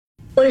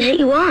What is it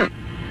you want?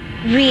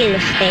 Real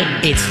estate.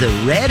 It's the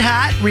Red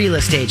Hot Real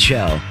Estate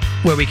Show,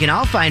 where we can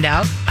all find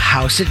out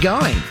how's it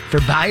going for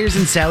buyers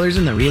and sellers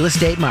in the real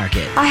estate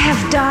market. I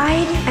have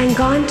died and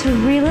gone to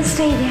real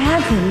estate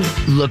heaven.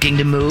 Looking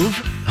to move?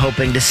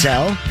 Hoping to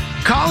sell?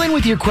 Call in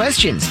with your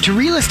questions to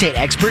real estate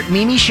expert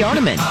Mimi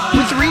Schoneman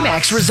with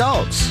RE/MAX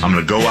Results. I'm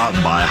going to go out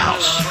and buy a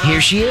house. Here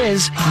she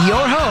is,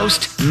 your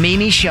host,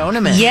 Mimi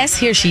Schoneman. Yes,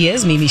 here she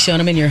is, Mimi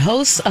Schoneman, your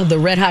host of the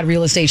Red Hot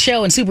Real Estate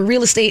Show and super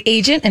real estate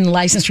agent and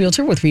licensed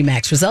realtor with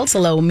RE/MAX Results.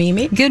 Hello,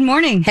 Mimi. Good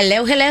morning.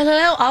 Hello, hello,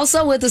 hello.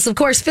 Also with us, of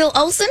course, Phil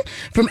Olson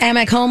from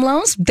Amac Home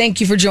Loans. Thank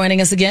you for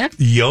joining us again.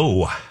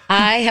 Yo.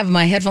 I have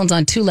my headphones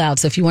on too loud,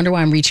 so if you wonder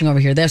why I'm reaching over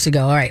here, there we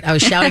go. All right, I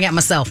was shouting at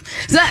myself.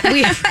 So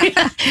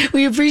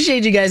we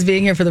appreciate you guys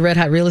being here for the Red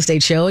Hot Real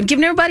Estate Show and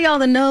giving everybody all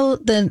the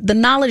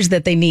knowledge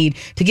that they need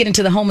to get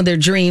into the home of their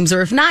dreams,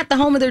 or if not the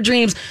home of their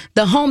dreams,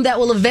 the home that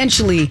will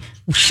eventually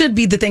should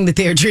be the thing that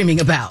they're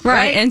dreaming about.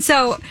 Right. And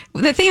so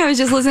the thing I was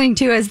just listening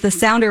to as the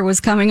sounder was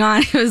coming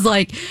on, it was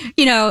like,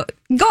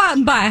 go out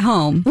and buy a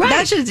home.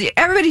 Right.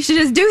 Everybody should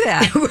just do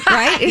that.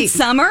 Right. It's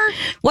summer.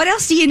 What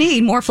else do you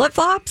need? More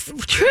flip-flops?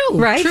 True.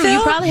 Right, True. Phil?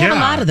 You probably have a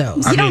lot of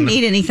those. You don't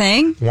need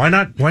anything. Why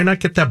not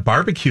get that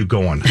barbecue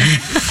going?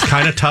 It's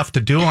kind of tough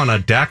to do on a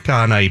deck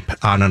on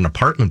an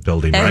apartment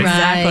building, right?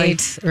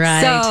 Exactly.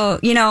 Right. So,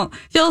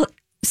 Phil,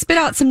 spit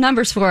out some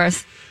numbers for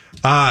us.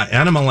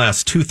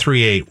 NMLS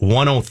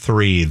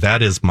 238103.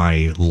 That is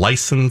my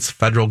license,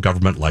 federal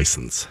government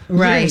license.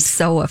 Right. You're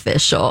so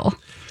official.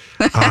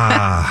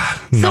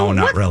 No,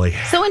 not really.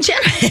 So in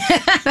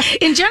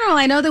general,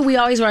 I know that we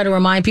always try to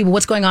remind people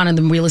what's going on in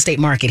the real estate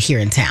market here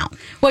in town.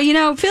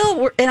 Well,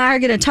 Phil and I are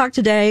going to talk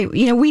today.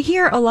 We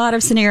hear a lot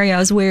of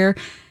scenarios where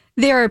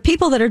there are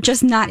people that are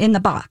just not in the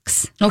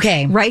box.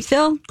 Okay. Right,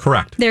 Phil?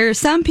 Correct. There are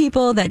some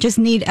people that just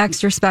need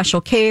extra special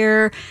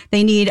care.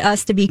 They need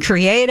us to be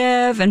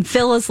creative. And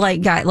Phil is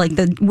got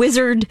the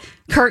wizard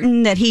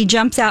curtain that he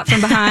jumps out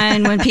from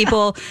behind when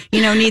people,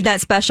 need that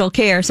special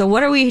care. So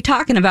what are we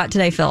talking about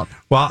today, Phil?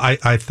 Well,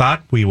 I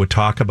thought we would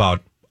talk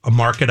about a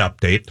market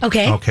update.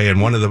 Okay. Okay.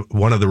 And one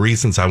of the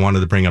reasons I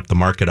wanted to bring up the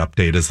market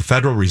update is the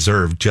Federal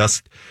Reserve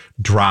just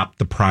dropped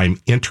the prime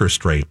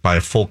interest rate by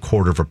a full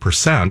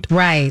 0.25%.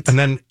 Right. And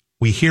then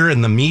we hear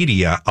in the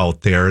media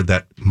out there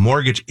that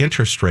mortgage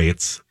interest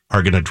rates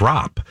are going to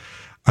drop.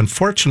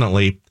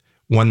 Unfortunately,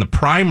 when the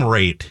prime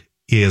rate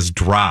is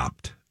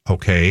dropped,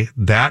 okay,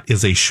 that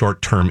is a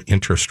short-term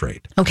interest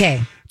rate.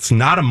 Okay. It's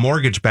not a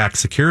mortgage-backed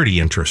security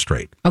interest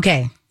rate.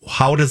 Okay.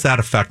 How does that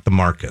affect the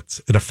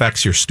markets? It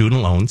affects your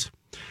student loans,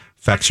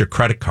 affects your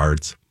credit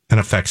cards, and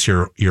affects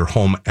your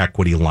home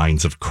equity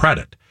lines of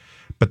credit.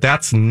 But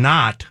that's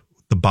not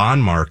the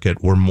bond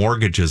market where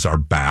mortgages are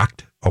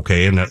backed.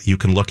 Okay, and you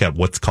can look at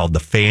what's called the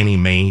Fannie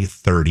Mae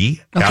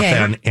 30, okay.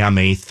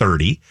 FNMA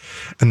 30,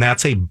 and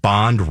that's a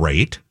bond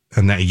rate,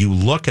 and that you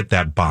look at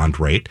that bond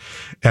rate,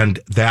 and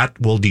that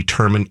will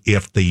determine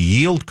if the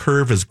yield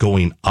curve is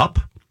going up,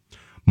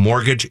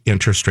 mortgage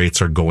interest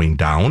rates are going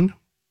down,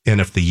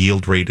 and if the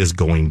yield rate is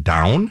going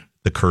down,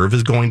 the curve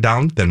is going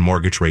down, then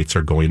mortgage rates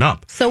are going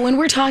up. So when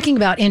we're talking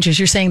about interest,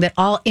 you're saying that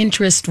all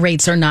interest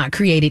rates are not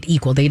created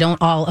equal. They don't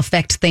all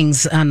affect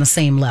things on the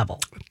same level.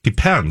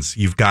 Depends.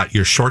 You've got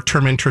your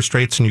short-term interest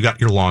rates and you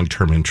got your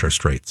long-term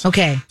interest rates.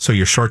 Okay. So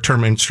your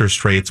short-term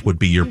interest rates would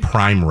be your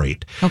prime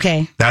rate.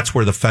 Okay. That's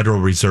where the Federal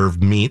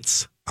Reserve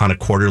meets on a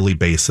quarterly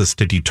basis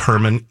to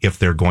determine if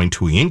they're going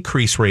to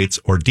increase rates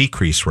or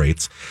decrease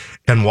rates.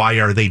 And why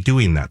are they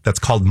doing that? That's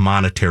called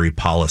monetary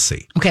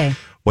policy. Okay.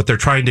 What they're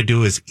trying to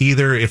do is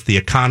either if the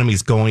economy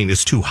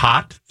is too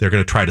hot, they're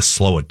going to try to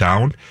slow it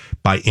down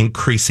by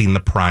increasing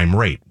the prime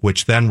rate,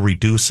 which then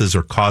reduces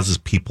or causes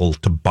people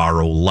to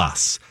borrow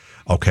less.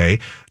 Okay.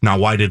 Now,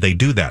 why did they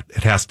do that?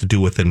 It has to do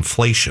with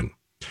inflation.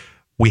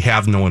 We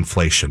have no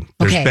inflation.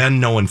 There's been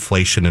no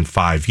inflation in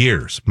 5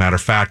 years. Matter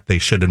of fact, they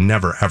should have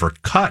never, ever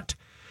cut.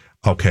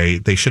 Okay.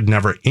 They should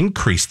never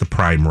increase the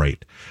prime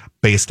rate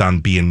based on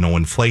being no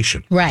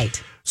inflation.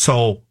 Right.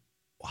 So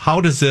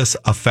how does this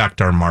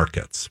affect our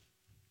markets?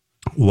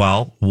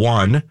 Well,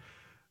 one,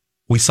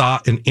 we saw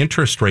an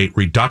interest rate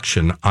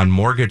reduction on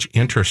mortgage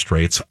interest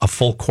rates, a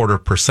full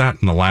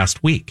 0.25% in the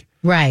last week.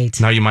 Right.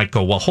 Now you might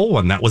go, well, hold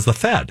on, that was the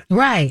Fed.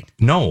 Right.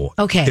 No.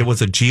 Okay. It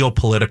was a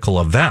geopolitical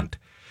event.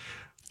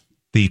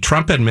 The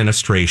Trump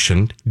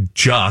administration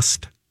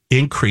just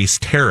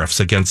increased tariffs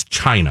against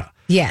China.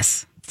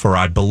 Yes. For,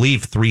 I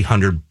believe,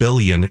 $300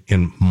 billion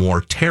in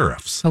more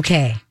tariffs.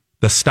 Okay.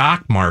 The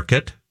stock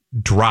market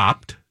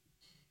dropped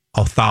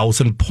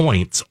 1,000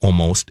 points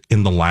almost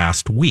in the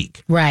last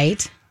week.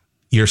 Right.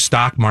 Your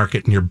stock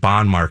market and your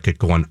bond market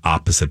go in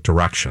opposite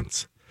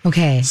directions.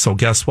 Okay. So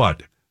guess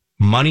what?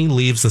 Money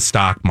leaves the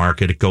stock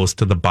market. It goes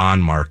to the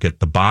bond market.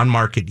 The bond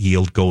market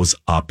yield goes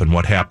up. And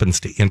what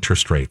happens to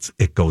interest rates?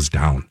 It goes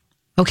down.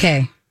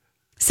 Okay.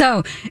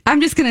 So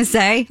I'm just going to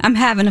say I'm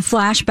having a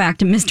flashback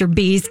to Mr.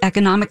 B's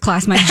economic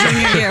class my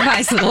junior year of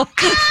high school.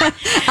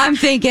 I'm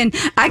thinking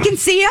I can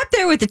see up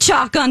there with the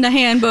chalk on the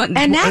handbook.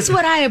 And that's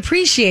what I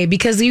appreciate,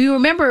 because you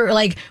remember,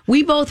 like,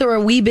 we both are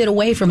a wee bit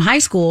away from high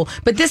school,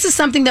 but this is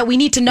something that we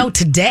need to know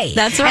today.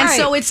 That's right. And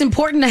so it's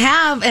important to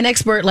have an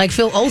expert like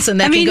Phil Olson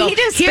that can go,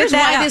 here's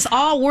why this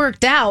all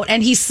worked out.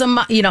 And he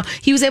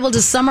was able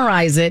to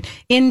summarize it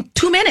in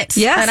 2 minutes.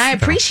 Yes. And I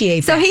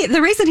appreciate that. So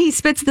the reason he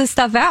spits this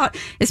stuff out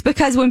is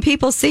because when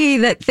people see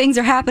that things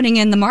are happening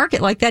in the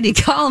market like that, you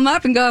call them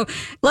up and go,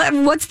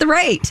 what's the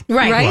rate?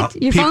 Right.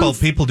 Well,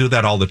 people do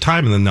that all the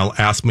time, and then they'll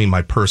ask me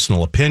my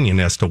personal opinion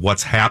as to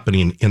what's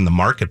happening in the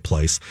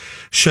marketplace.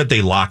 Should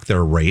they lock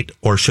their rate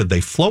or should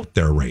they float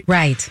their rate?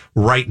 Right.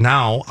 Right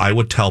now, I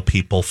would tell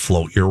people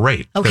float your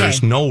rate. Okay. There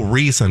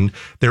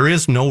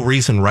is no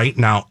reason right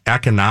now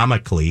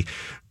economically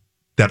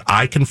that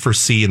I can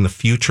foresee in the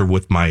future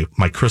with my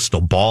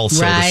crystal ball,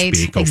 so to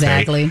speak. Okay,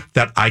 exactly.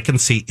 That I can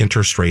see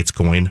interest rates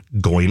going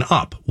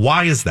up.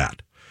 Why is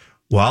that?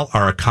 Well,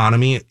 our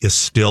economy is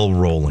still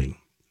rolling.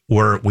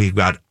 We've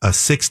got a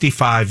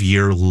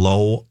 65-year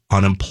low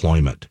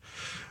unemployment.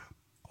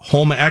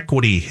 Home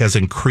equity has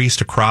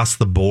increased across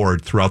the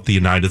board throughout the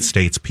United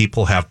States.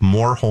 People have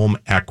more home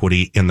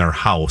equity in their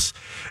house,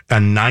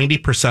 and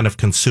 90% of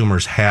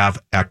consumers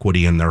have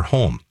equity in their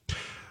home.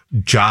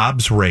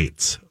 Jobs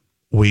rates.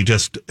 We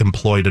just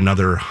employed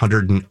another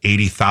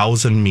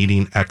 180,000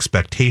 meeting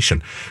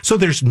expectation. So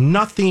there's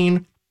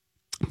nothing,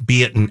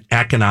 be it in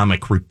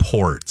economic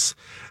reports,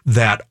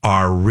 that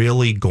are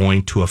really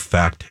going to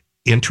affect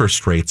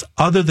interest rates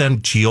other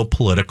than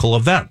geopolitical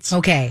events.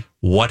 Okay.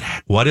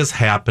 What is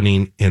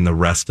happening in the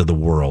rest of the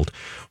world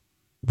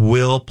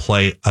will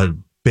play a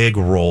big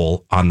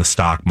role on the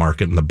stock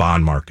market and the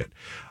bond market.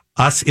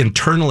 Us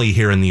internally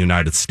here in the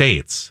United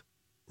States,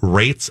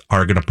 rates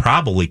are going to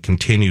probably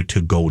continue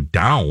to go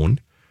down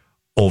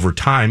over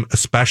time,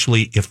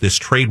 especially if this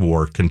trade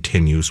war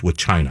continues with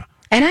China.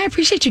 And I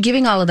appreciate you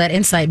giving all of that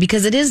insight,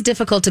 because it is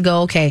difficult to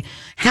go, okay,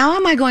 how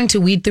am I going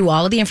to weed through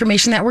all of the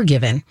information that we're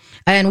given?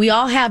 And we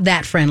all have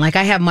that friend. Like,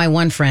 I have my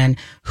one friend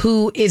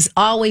who is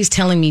always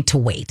telling me to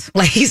wait.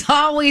 Like, he's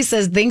always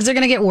says things are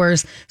going to get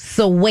worse,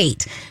 so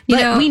wait.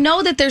 But we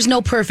know that there's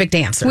no perfect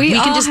answer. We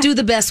can just do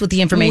the best with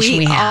the information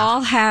we have. We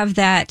all have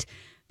that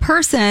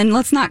person,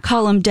 let's not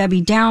call him Debbie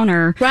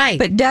Downer, right?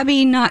 But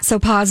Debbie not so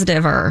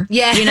positive-er.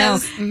 Yes.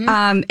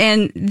 Mm-hmm.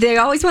 And they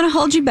always want to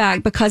hold you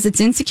back because it's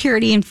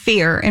insecurity and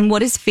fear. And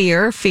what is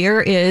fear?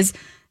 Fear is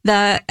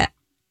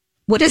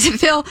what does it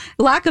feel?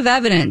 Lack of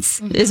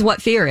evidence is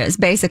what fear is,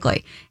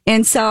 basically.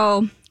 And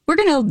so we're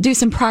going to do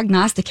some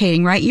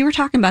prognosticating, right? You were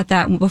talking about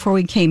that before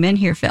we came in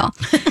here, Phil,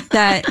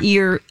 that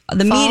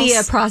the media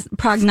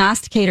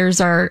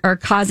prognosticators are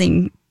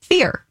causing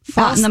fear.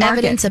 False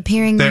evidence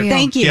appearing real.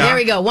 Thank you. Yeah. There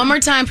we go. One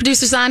more time,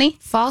 Producer Sani.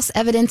 False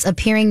evidence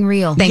appearing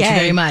real. Thank you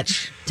very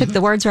much. Took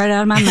the words right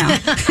out of my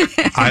mouth.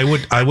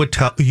 I would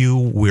tell you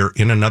we're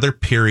in another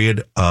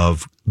period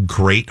of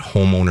great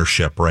home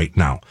ownership right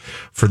now.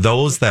 For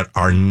those that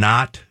are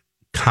not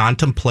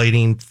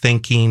contemplating,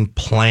 thinking,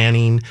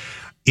 planning,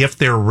 if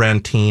they're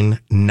renting,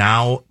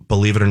 now,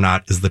 believe it or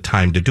not, is the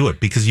time to do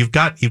it, because you've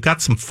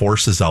got some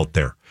forces out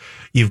there.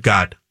 You've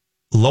got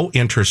low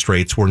interest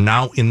rates. We're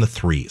now in the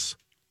 3s.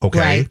 Okay.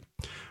 Right.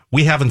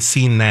 We haven't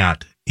seen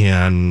that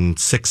in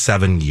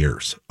 6-7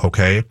 years.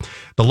 Okay.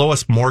 The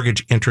lowest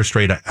mortgage interest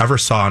rate I ever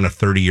saw on a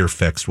 30-year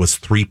fixed was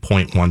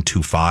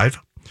 3.125.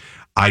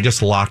 I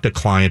just locked a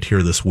client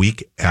here this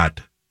week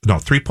at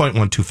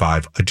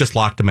 3.125. I just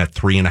locked him at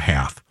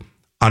 3.5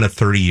 on a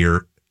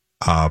 30-year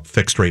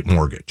fixed rate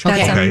mortgage.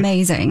 That's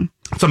amazing.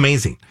 It's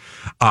amazing.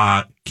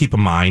 Keep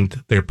in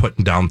mind, they're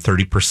putting down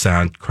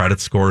 30%. Credit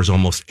score is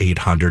almost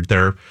 800.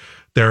 They're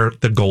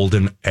the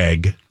golden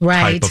egg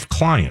type of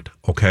client,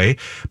 okay?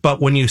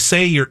 But when you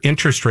say your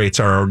interest rates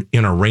are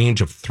in a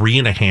range of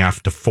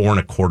 3.5% to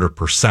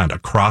 4.25%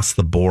 across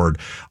the board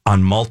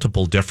on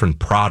multiple different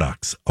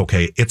products,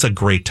 okay, it's a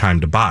great time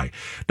to buy.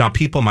 Now,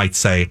 people might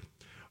say,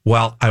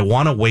 well, I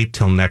want to wait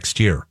till next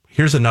year.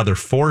 Here's another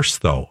force,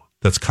 though,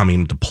 that's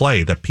coming into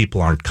play that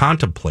people aren't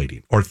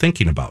contemplating or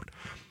thinking about.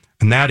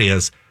 And that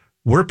is,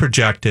 we're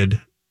projected,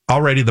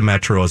 already the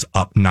Metro is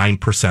up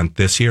 9%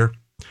 this year.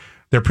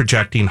 They're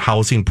projecting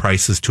housing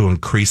prices to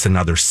increase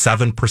another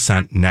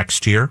 7%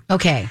 next year.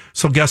 Okay.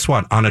 So guess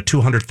what? On a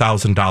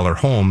 $200,000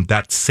 home,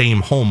 that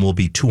same home will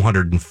be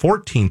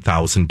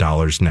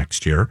 $214,000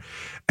 next year,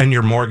 and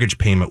your mortgage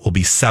payment will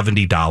be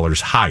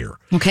 $70 higher.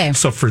 Okay.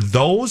 So for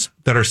those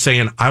that are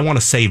saying, I want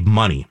to save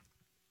money,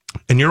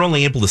 and you're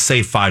only able to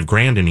save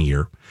 $5,000 in a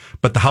year,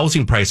 but the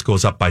housing price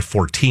goes up by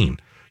 14,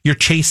 you're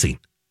chasing.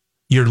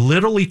 You're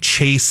literally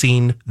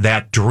chasing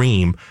that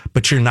dream,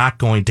 but you're not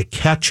going to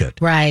catch it.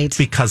 Right.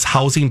 Because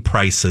housing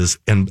prices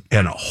and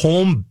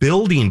home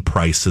building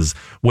prices,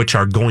 which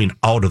are going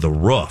out of the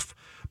roof.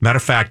 Matter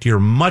of fact, you're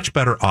much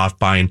better off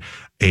buying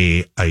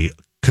a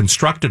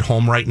constructed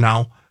home right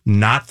now,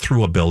 not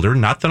through a builder.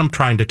 Not that I'm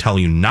trying to tell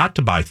you not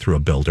to buy through a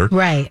builder.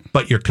 Right.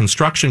 But your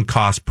construction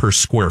costs per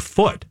square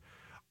foot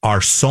are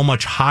so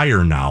much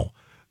higher now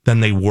than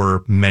they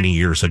were many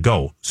years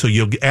ago. So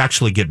you'll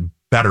actually get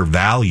better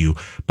value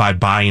by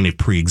buying a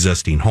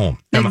pre-existing home.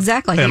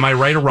 Exactly. Am I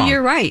right or wrong?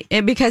 You're right.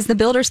 Because the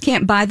builders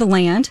can't buy the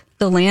land.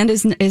 The land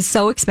is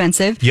so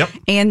expensive. Yep.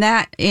 And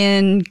that,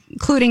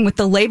 including with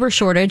the labor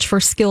shortage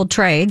for skilled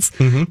trades,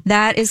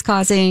 that is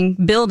causing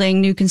building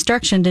new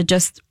construction to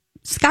just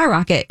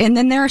skyrocket. And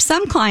then there are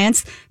some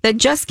clients that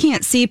just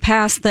can't see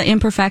past the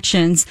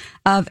imperfections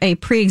of a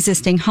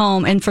pre-existing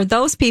home. And for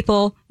those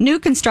people, new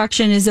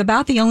construction is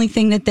about the only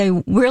thing that they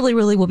really,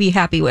 really will be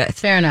happy with.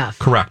 Fair enough.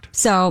 Correct.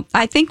 So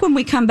I think when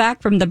we come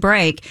back from the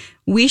break,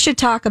 we should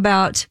talk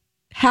about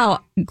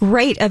how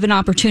great of an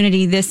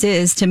opportunity this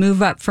is to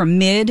move up from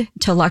mid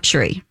to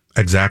luxury.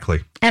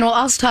 Exactly. And we'll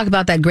also talk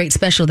about that great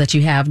special that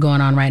you have going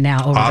on right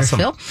now over there,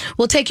 Phil.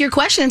 We'll take your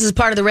questions as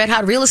part of the Red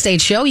Hot Real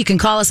Estate Show. You can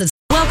call us at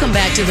Welcome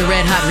back to the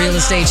Red Hot Real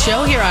Estate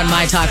Show here on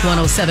My Talk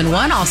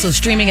 1071, also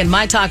streaming at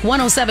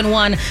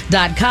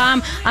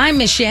mytalk1071.com. I'm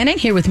Miss Shannon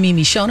here with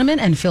Mimi Schoneman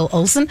and Phil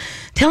Olson,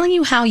 telling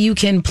you how you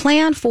can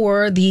plan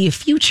for the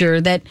future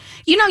that,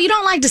 you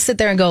don't like to sit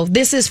there and go,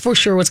 this is for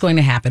sure what's going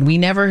to happen. We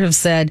never have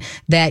said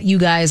that you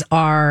guys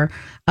are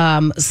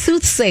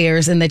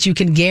soothsayers and that you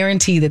can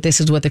guarantee that this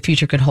is what the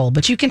future could hold.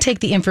 But you can take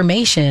the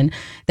information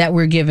that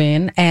we're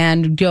given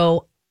and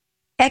go,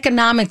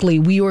 economically,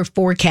 we were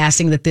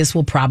forecasting that this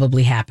will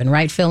probably happen,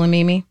 right, Phil and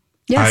Mimi?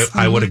 Yes.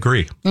 I would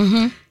agree.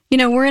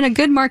 Mm-hmm. We're in a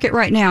good market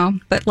right now,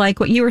 but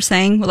like what you were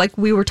saying, like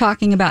we were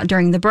talking about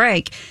during the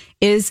break,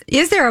 is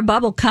there a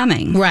bubble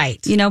coming? Right.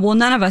 Well,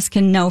 none of us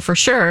can know for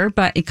sure,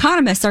 but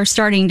economists are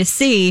starting to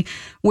see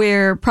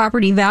where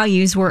property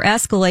values were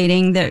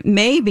escalating, that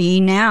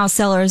maybe now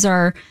sellers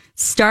are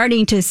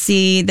starting to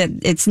see that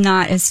it's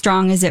not as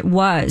strong as it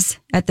was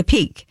at the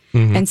peak.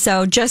 Mm-hmm. And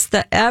so just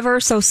the ever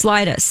so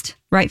slightest,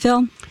 right,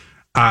 Phil?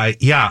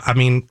 Yeah. I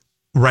mean,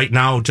 right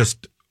now,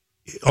 just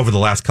over the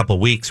last couple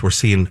of weeks, we're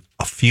seeing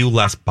a few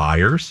less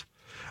buyers.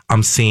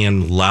 I'm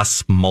seeing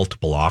less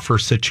multiple offer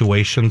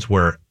situations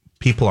where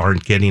people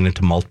aren't getting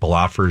into multiple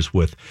offers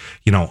with,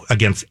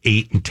 against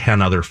 8 and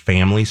 10 other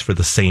families for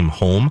the same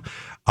home.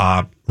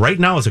 Right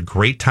now is a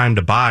great time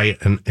to buy,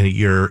 and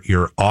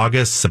your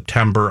August,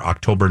 September,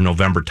 October,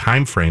 November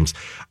timeframes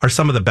are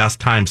some of the best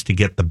times to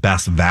get the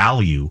best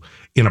value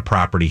in a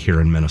property here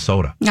in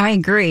Minnesota. I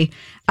agree.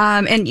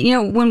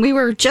 And when we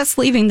were just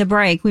leaving the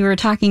break, we were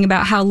talking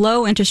about how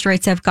low interest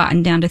rates have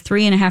gotten down to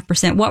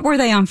 3.5%. What were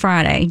they on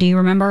Friday? Do you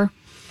remember?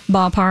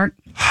 Ballpark?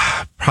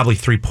 Probably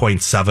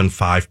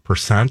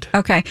 3.75%.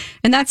 Okay.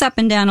 And that's up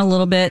and down a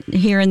little bit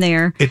here and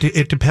there.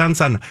 It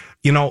depends on,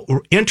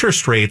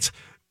 interest rates.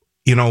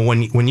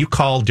 When you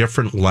call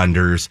different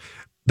lenders,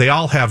 they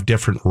all have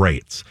different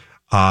rates.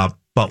 But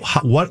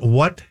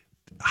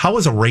how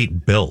is a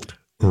rate built?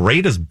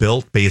 Rate is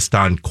built based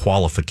on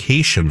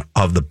qualification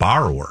of the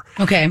borrower.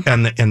 Okay.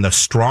 And the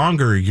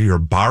stronger your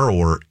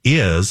borrower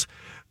is,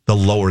 the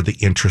lower the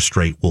interest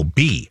rate will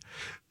be.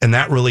 And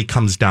that really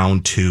comes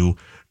down to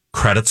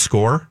credit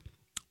score,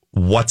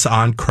 what's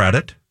on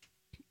credit.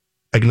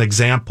 An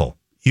example,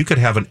 you could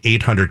have an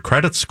 800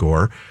 credit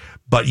score,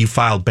 but you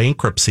filed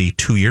bankruptcy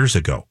 2 years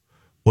ago.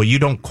 Well, you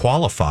don't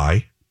qualify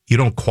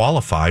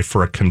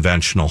for a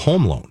conventional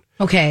home loan.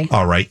 Okay.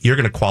 All right. You're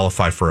going to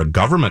qualify for a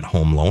government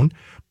home loan,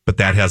 but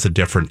that has a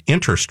different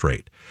interest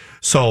rate.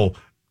 So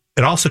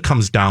it also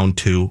comes down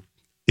to,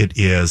 it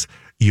is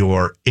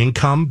your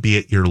income, be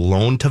it your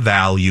loan to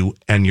value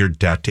and your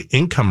debt to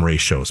income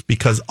ratios,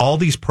 because all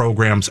these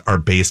programs are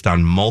based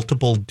on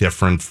multiple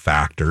different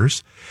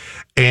factors.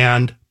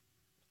 And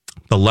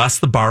the less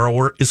the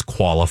borrower is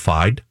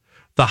qualified,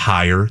 the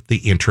higher the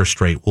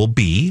interest rate will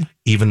be,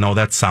 even though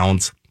that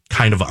sounds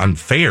kind of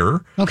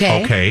unfair.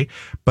 Okay.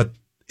 But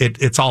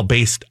it's all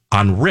based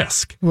on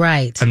risk.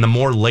 Right. And the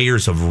more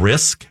layers of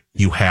risk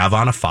you have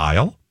on a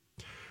file,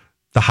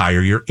 the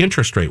higher your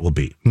interest rate will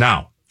be.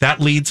 Now, that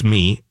leads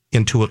me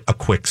into a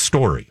quick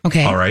story.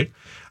 Okay. All right.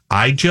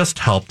 I just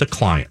helped a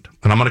client,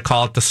 and I'm going to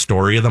call it the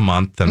story of the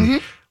month,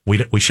 and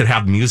we should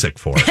have music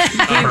for it.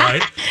 All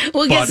right.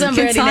 We'll get some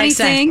ready next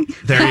time.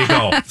 There you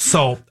go.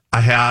 So I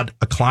had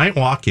a client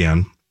walk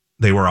in.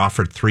 They were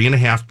offered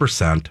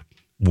 3.5%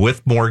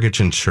 with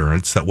mortgage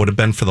insurance that would have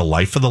been for the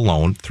life of the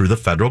loan through the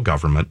federal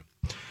government.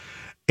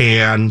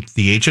 And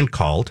the agent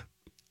called.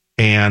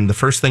 And the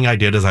first thing I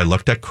did is I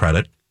looked at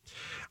credit.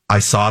 I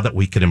saw that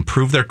we could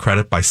improve their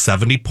credit by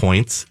 70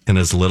 points in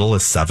as little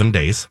as 7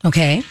 days.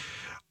 Okay.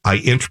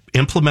 I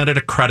implemented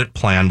a credit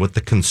plan with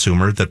the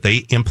consumer that they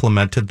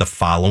implemented the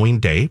following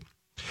day.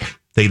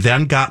 They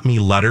then got me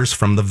letters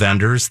from the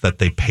vendors that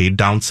they paid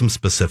down some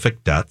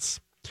specific debts.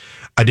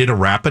 I did a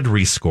rapid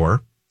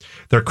rescore.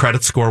 Their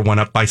credit score went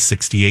up by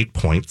 68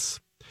 points.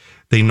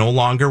 They no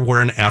longer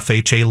were an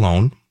FHA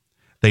loan.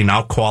 They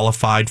now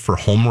qualified for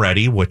Home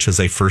Ready, which is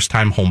a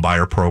first-time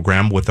homebuyer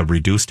program with a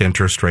reduced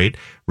interest rate,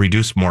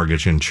 reduced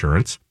mortgage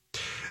insurance.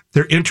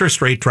 Their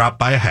interest rate dropped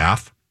by a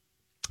half.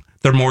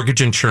 Their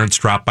mortgage insurance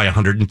dropped by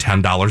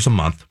 $110 a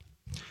month.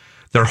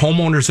 Their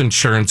homeowner's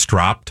insurance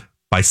dropped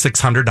by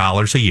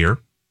 $600 a year.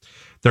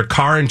 Their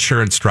car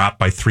insurance dropped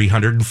by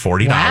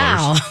 $340.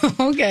 Wow.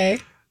 Okay.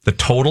 The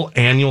total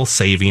annual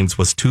savings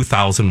was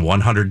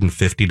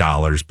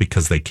 $2,150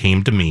 because they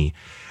came to me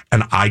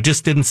and I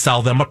just didn't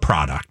sell them a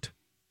product.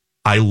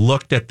 I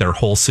looked at their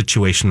whole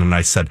situation and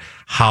I said,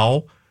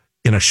 how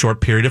in a short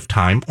period of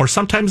time, or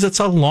sometimes it's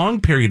a long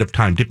period of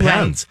time,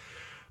 depends. Right.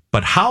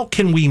 But how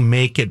can we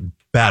make it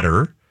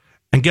better?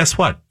 And guess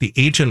what? The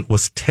agent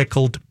was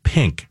tickled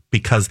pink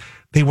because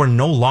they were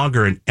no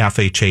longer an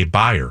FHA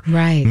buyer.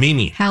 Right.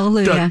 Mimi.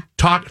 Hallelujah.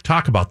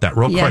 Talk about that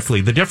real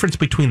quickly. The difference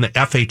between the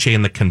FHA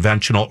and the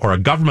conventional or a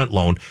government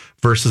loan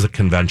versus a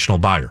conventional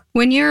buyer.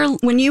 When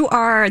you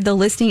are the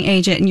listing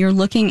agent and you're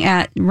looking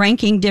at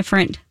ranking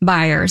different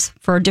buyers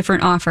for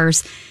different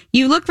offers,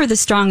 you look for the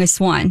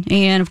strongest one.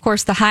 And of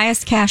course, the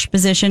highest cash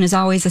position is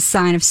always a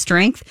sign of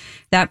strength.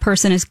 That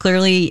person has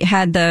clearly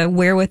had the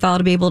wherewithal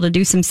to be able to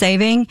do some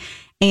saving.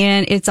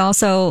 And it's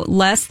also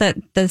less that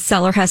the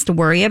seller has to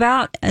worry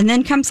about. And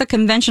then comes a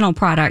conventional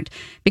product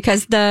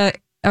because the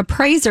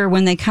appraiser,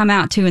 when they come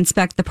out to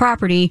inspect the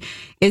property,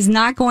 is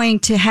not going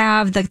to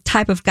have the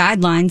type of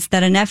guidelines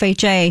that an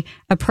FHA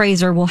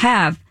appraiser will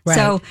have. Right.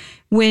 So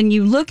when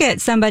you look at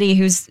somebody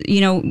who's,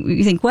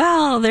 you think,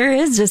 well, there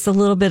is just a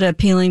little bit of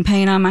peeling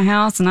paint on my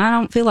house and I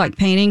don't feel like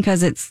painting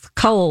because it's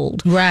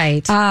cold.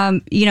 Right.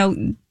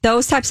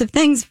 Those types of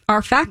things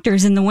are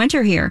factors in the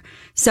winter here.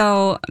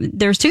 So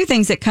there's two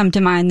things that come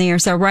to mind there.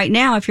 So right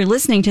now, if you're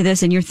listening to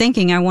this and you're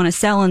thinking, I want to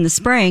sell in the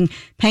spring,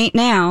 paint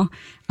now.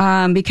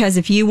 Because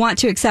if you want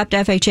to accept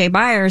FHA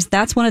buyers,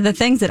 that's one of the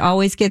things that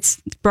always gets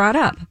brought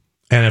up.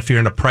 And if you're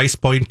in a price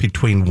point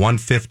between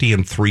 $150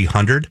 and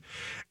 $300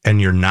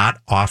 and you're not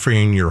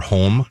offering your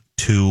home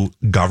to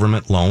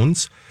government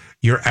loans,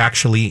 you're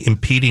actually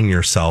impeding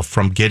yourself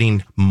from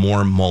getting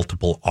more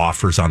multiple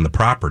offers on the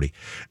property.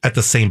 At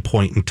the same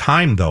point in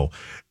time, though,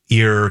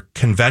 your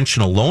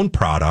conventional loan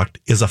product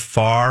is a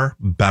far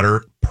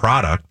better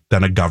product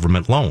than a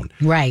government loan.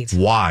 Right.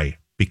 Why?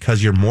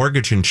 Because your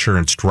mortgage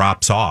insurance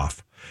drops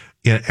off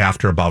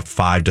after about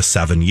 5 to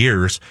 7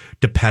 years,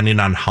 depending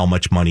on how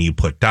much money you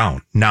put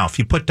down. Now, if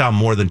you put down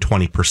more than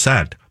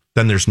 20%,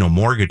 then there's no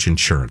mortgage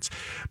insurance.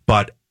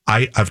 But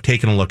I've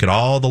taken a look at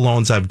all the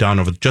loans I've done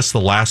over just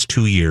the last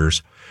 2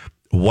 years.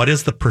 What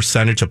is the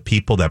percentage of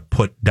people that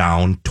put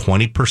down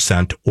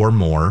 20% or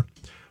more?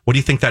 What do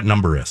you think that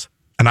number is?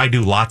 And I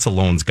do lots of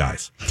loans,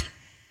 guys.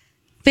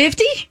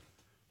 50?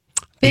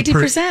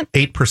 50%?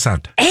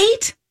 8%.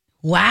 8?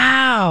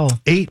 Wow.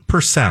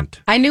 8%.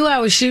 I knew I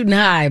was shooting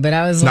high, but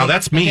I was now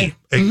that's me.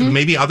 Okay. Mm-hmm.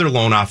 Maybe other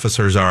loan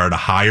officers are at a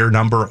higher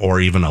number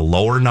or even a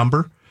lower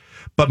number.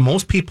 But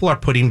most people are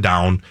putting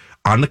down,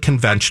 on the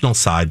conventional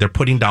side, they're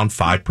putting down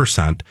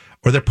 5%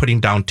 or they're putting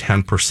down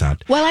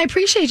 10%. Well, I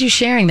appreciate you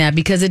sharing that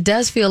because it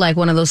does feel like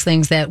one of those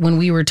things that when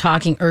we were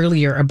talking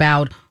earlier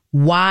about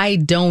why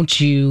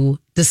don't you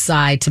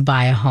decide to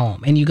buy a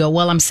home, and you go,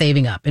 well, I'm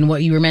saving up. And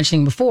what you were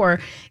mentioning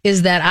before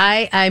is that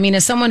I mean,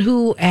 as someone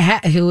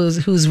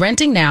who's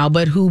renting now,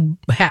 but who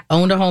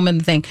owned a home and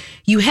the thing,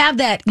 you have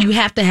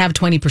to have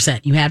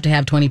 20%. You have to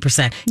have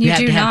 20%. You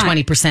have to have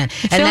 20%. And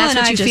that's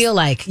what you feel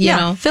like, you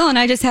know? Phil and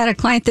I just had a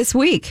client this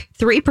week,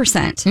 3%.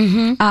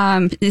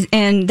 Mm-hmm.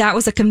 And that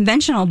was a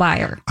conventional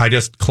buyer. I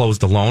just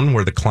closed a loan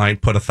where the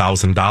client put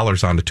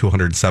 $1,000 on a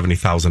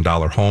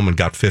 $270,000 home and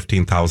got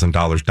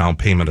 $15,000 down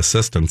payment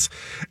assistance.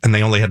 And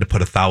they only had to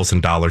put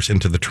 $1,000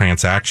 into the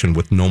transaction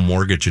with no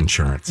mortgage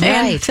insurance.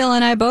 And Phil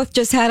and I both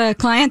just had a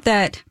client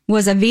that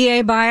was a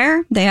VA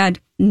buyer. They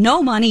had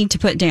no money to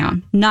put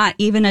down, not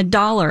even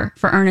 $1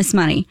 for earnest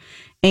money.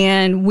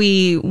 And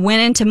we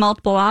went into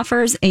multiple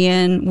offers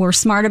and were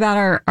smart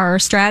about our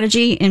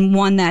strategy and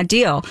won that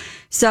deal.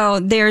 So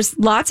there's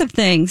lots of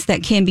things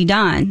that can be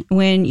done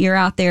when you're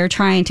out there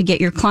trying to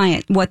get your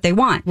client what they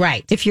want.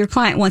 Right. If your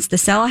client wants to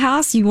sell a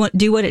house, you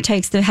do what it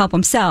takes to help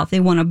them sell. If they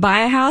want to buy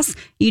a house,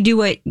 you do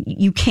what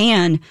you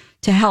can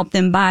to help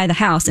them buy the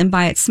house and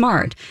buy it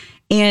smart.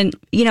 And,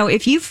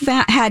 if you've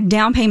had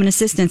down payment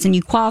assistance and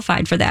you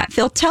qualified for that,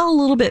 Phil, tell a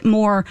little bit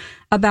more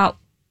about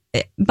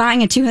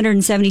buying a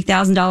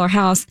 $270,000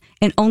 house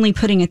and only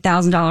putting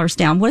 $1,000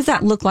 down. What does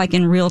that look like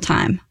in real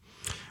time?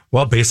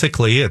 Well,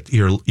 basically,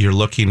 you're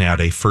looking at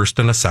a first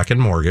and a second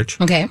mortgage.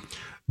 Okay.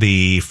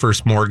 The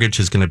first mortgage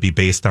is going to be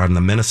based on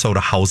the Minnesota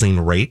housing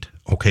rate,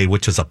 okay,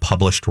 which is a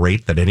published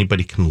rate that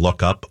anybody can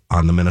look up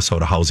on the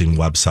Minnesota housing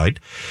website.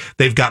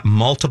 They've got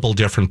multiple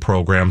different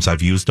programs.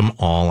 I've used them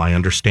all. I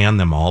understand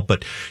them all.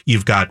 But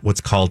you've got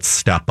what's called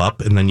Step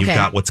Up, and then you've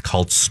got what's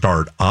called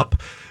Start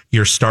Up.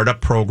 Your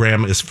startup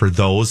program is for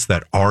those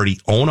that already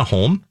own a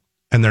home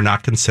and they're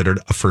not considered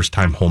a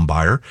first-time home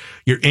buyer.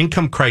 Your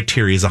income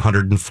criteria is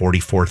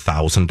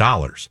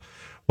 $144,000.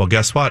 Well,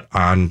 guess what?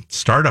 On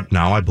startup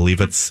now, I believe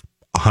it's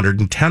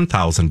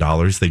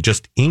 $110,000. They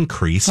just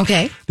increased.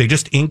 Okay. They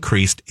just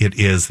increased. It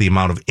is the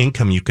amount of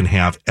income you can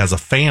have as a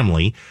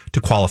family to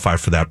qualify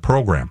for that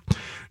program.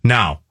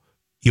 Now,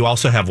 you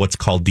also have what's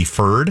called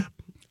deferred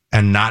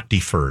and not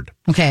deferred.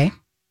 Okay.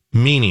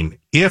 Meaning,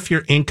 if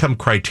your income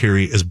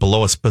criteria is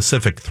below a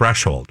specific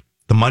threshold,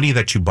 the money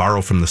that you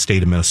borrow from the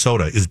state of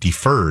Minnesota is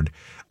deferred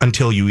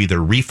until you either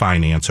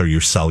refinance or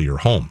you sell your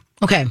home.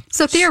 Okay.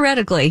 So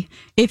theoretically,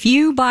 if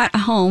you bought a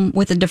home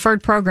with a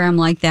deferred program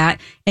like that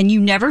and you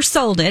never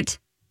sold it,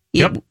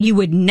 you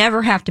would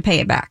never have to pay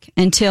it back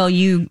until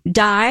you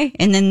die,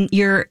 and then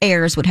your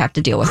heirs would have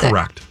to deal with it.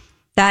 Correct.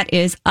 That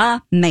is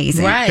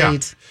amazing.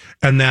 Right.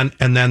 Yeah.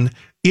 And then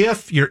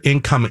if your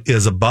income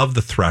is above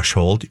the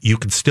threshold, you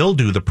can still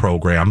do the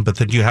program, but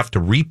then you have to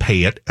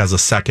repay it as a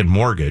second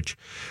mortgage.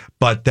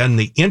 But then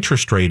the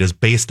interest rate is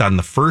based on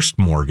the first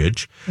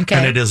mortgage, and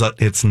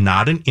it's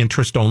not an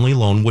interest only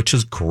loan, which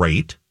is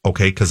great.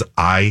 Okay, because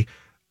I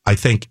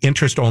think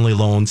interest only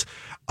loans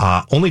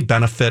only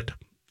benefit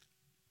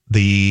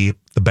the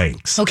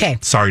banks. Okay.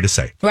 Sorry to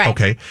say. Right.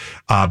 Okay.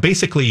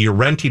 Basically, you're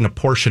renting a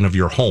portion of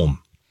your home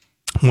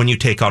when you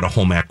take out a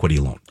home equity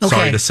loan. Okay.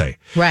 Sorry to say.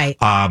 Right.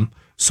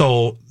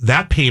 So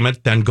that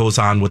payment then goes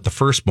on with the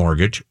first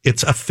mortgage.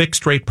 It's a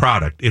fixed rate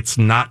product. It's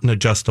not an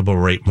adjustable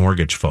rate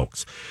mortgage,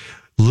 folks.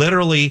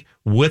 Literally,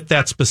 with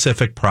that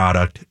specific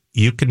product,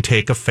 you can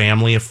take a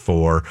family of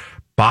 4,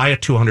 buy a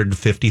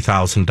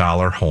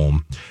 $250,000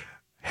 home,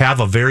 have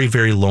a very,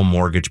 very low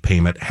mortgage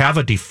payment, have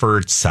a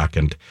deferred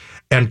second,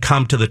 and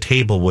come to the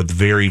table with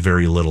very,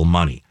 very little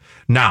money.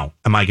 Now,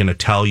 am I going to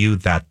tell you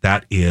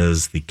that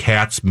is the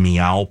Cat's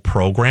Meow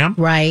program?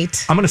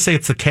 Right. I'm going to say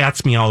it's the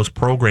Cat's Meows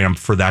program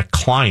for that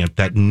client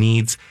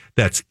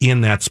that's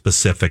in that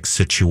specific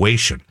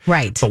situation.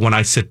 Right. But when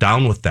I sit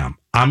down with them,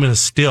 I'm going to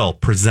still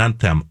present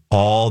them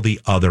all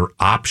the other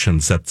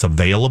options that's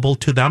available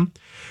to them,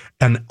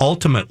 and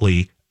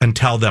ultimately, and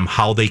tell them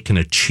how they can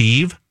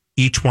achieve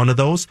each one of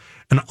those.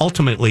 And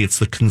ultimately, it's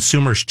the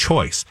consumer's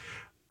choice.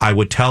 I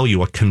would tell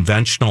you a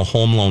conventional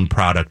home loan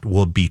product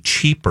will be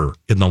cheaper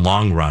in the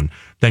long run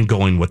than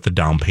going with the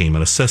down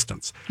payment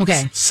assistance.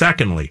 Okay.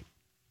 Secondly,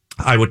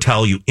 I would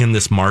tell you in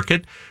this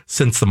market,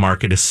 since the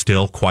market is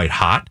still quite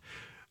hot,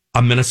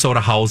 a Minnesota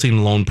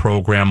housing loan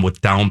program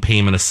with down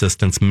payment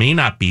assistance may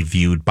not be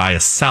viewed by a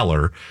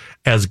seller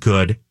as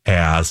good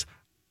as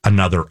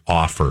another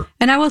offer.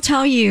 And I will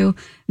tell you,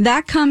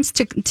 that comes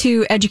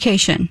to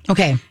education.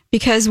 Okay.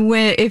 Because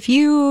if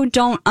you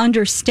don't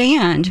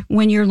understand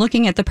when you're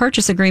looking at the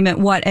purchase agreement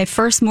what a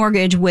first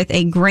mortgage with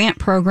a grant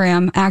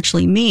program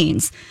actually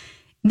means,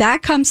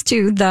 that comes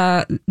to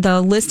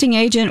the listing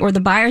agent or the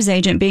buyer's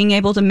agent being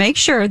able to make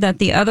sure that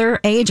the other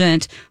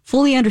agent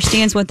fully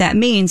understands what that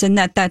means and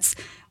that's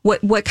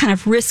what kind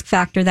of risk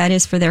factor that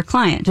is for their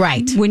client.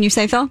 Right. Wouldn't you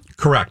say, Phil?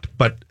 Correct.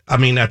 But I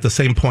mean, at the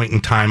same point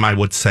in time, I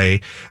would say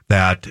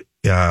that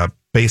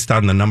based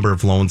on the number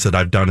of loans that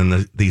I've done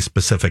in these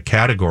specific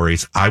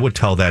categories, I would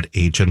tell that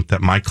agent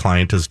that my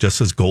client is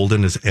just as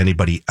golden as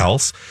anybody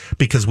else,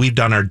 because we've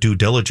done our due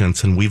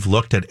diligence and we've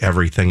looked at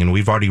everything and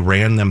we've already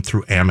ran them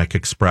through Amic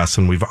Express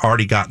and we've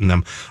already gotten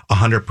them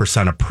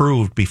 100%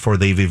 approved before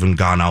they've even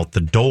gone out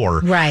the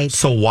door. Right.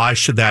 So why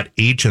should that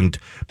agent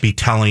be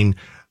telling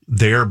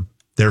their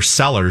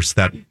sellers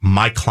that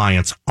my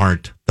clients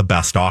aren't the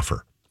best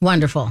offer?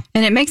 Wonderful.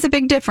 And it makes a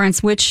big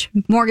difference which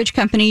mortgage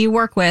company you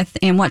work with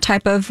and what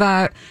type of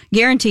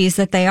guarantees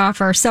that they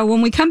offer. So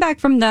when we come back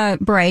from the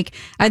break,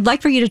 I'd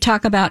like for you to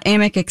talk about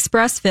Amic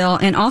Express, Phil,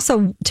 and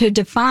also to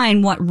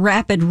define what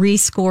rapid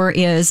rescore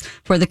is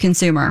for the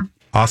consumer.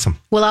 Awesome.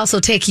 We'll also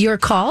take your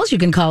calls. You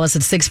can call us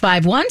at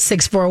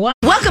 651-641.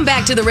 Welcome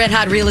back to the Red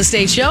Hot Real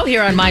Estate Show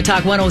here on My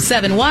Talk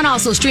 1071.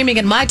 Also streaming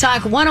at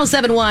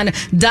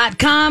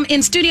mytalk1071.com.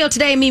 In studio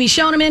today, Mimi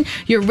Schoneman,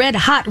 your Red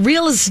Hot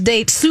Real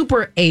Estate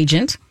super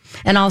agent.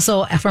 And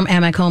also from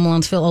Amic Home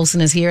Loans, Phil Olson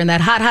is here. And that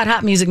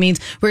hot music means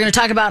we're going to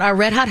talk about our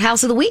Red Hot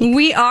House of the Week.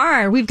 We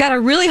are. We've got a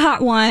really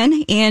hot one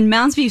in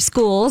Mounds View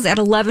Schools at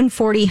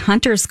 1140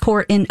 Hunters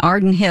Court in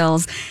Arden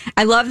Hills.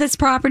 I love this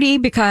property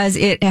because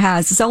it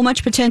has so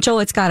much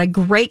potential. It's got a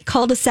great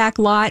cul-de-sac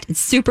lot.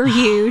 It's super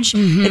huge.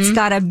 Mm-hmm. It's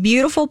got a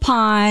beautiful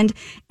pond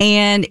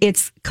and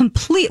it's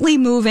completely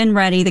move-in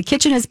ready. The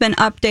kitchen has been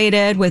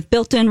updated with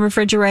built-in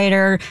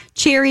refrigerator,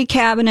 cherry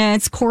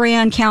cabinets,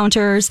 Corian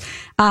counters.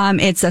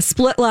 It's a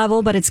split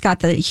level, but it's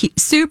got the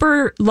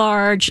super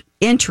large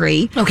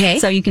entry. Okay.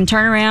 So you can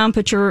turn around,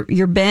 put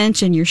your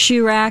bench and your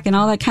shoe rack and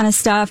all that kind of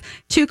stuff.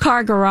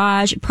 2-car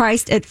garage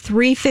priced at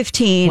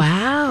 $315.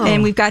 Wow.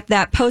 And we've got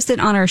that posted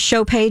on our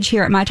show page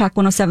here at My Talk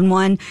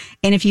 1071.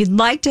 And if you'd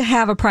like to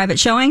have a private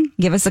showing,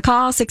 give us a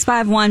call,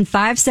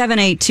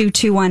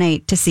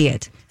 651-578-2218 to see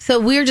it. So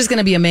we're just going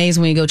to be amazed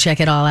when we go check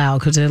it all out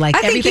because they're like,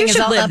 everything is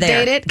all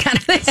updated. Kind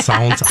of thing.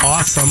 Sounds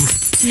awesome.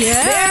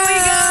 Yeah. There we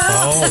go.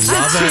 Oh,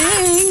 love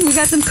it. We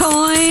got some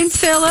coins,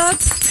 Philip.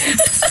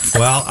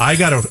 Well, I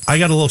got a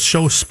little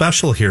show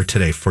special here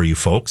today for you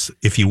folks.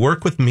 If you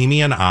work with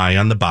Mimi and I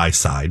on the buy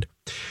side,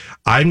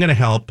 I'm going to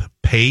help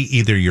pay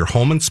either your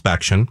home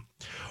inspection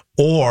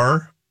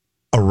or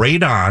a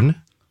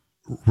radon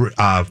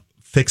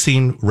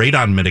fixing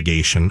radon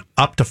mitigation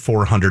up to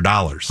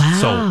 $400. Wow.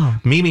 So,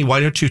 Mimi, why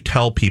don't you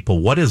tell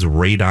people what is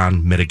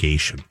radon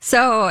mitigation?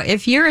 So,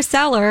 if you're a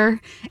seller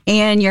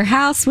and your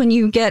house, when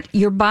you get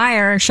your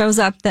buyer, shows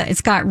up that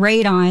it's got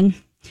radon,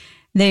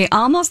 they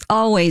almost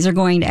always are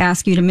going to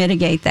ask you to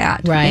mitigate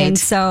that. Right. And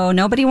so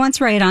nobody wants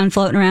radon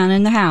floating around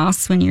in the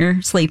house when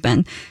you're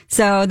sleeping.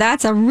 So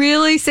that's a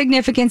really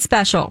significant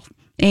special.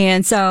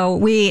 And so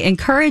we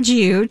encourage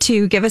you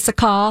to give us a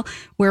call.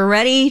 We're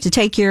ready to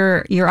take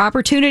your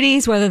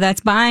opportunities, whether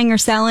that's buying or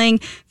selling.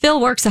 Phil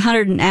works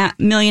 100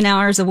 million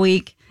hours a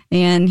week.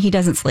 And he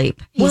doesn't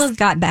sleep. He's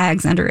got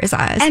bags under his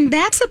eyes. And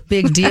that's a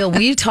big deal.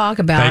 We talk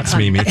about... Thanks,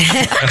 Mimi.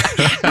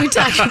 We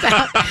talk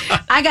about...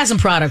 I got some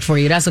product for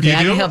you. That's okay.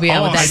 I can help you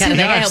out with that kind of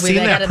thing. I've seen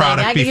that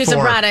product I can use some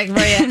product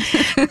for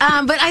you.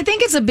 But I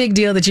think it's a big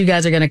deal that you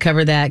guys are going to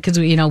cover that because,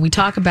 we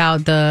talk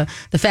about the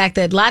fact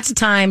that lots of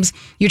times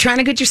you're trying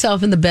to get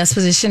yourself in the best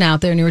position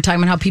out there, and you were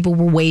talking about how people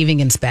were waiving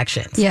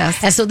inspections.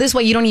 Yes. And so this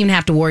way you don't even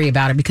have to worry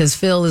about it because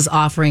Phil is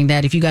offering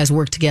that if you guys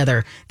work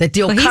together, that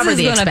they'll cover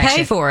the inspection. He's going to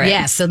pay for it.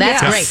 Yes, so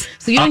that's great.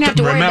 So you don't have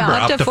to worry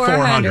about up to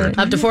 400.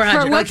 Up to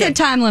 400. What's the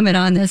time limit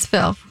on this,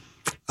 Phil?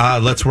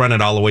 Let's run it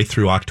all the way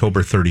through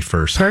October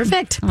 31st.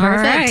 Perfect. All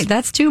right.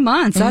 That's 2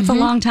 months. That's a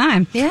long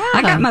time. Yeah.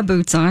 I got my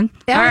boots on.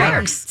 That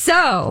works.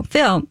 So,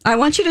 Phil, I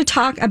want you to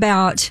talk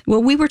about what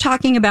we were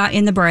talking about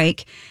in the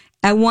break.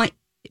 I want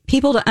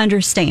people to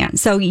understand.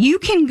 So you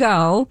can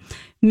go,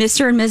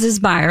 Mr. and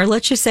Mrs. Buyer,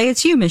 let's just say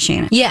it's you, Miss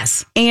Shannon.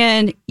 Yes.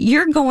 And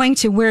you're going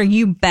to where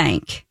you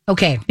bank.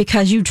 Okay.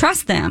 Because you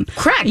trust them.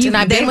 Correct. And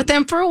I've been with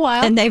them for a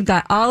while. And they've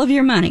got all of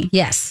your money.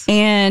 Yes.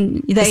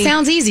 And it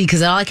sounds easy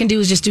because all I can do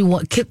is just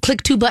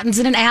click 2 buttons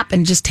in an app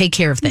and just take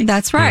care of things.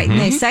 That's right. And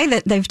they say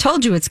that they've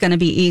told you it's going to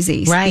be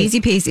easy. Right.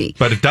 Easy peasy.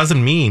 But it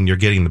doesn't mean you're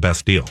getting the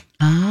best deal.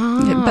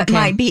 Oh, but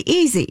might be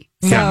easy.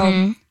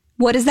 So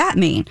what does that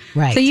mean?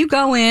 Right. So you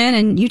go in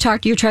and you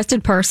talk to your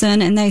trusted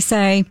person and they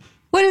say,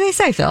 what do they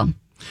say, Phil?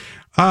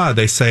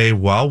 They say,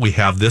 well, we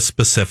have this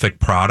specific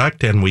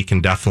product and we can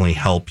definitely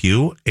help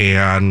you.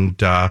 And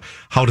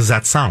how does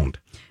that sound?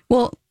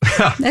 Well,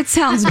 that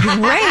sounds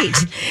great.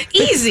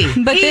 Easy.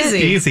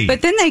 Easy.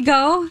 But then they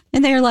go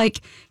and they're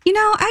like,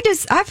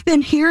 I've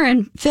been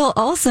hearing Phil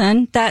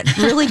Olson, that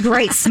really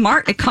great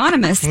smart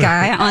economist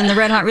guy on the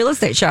Red Hot Real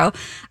Estate Show.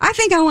 I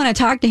think I want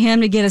to talk to him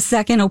to get a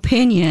second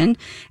opinion.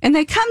 And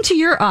they come to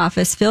your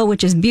office, Phil,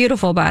 which is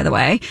beautiful, by the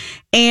way.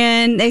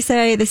 And they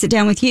sit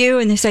down with you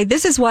and they say,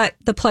 this is what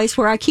the place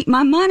where I keep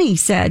my money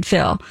said,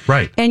 Phil.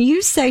 Right. And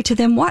you say to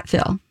them, what,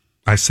 Phil?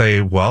 I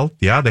say, well,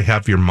 yeah, they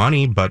have your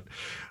money, but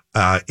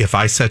if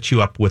I set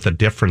you up with a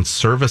different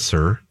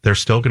servicer, they're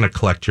still going to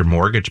collect your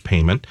mortgage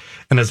payment.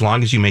 And as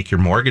long as you make your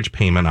mortgage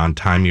payment on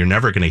time, you're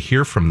never going to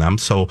hear from them.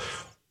 So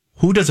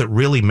who does it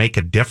really make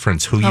a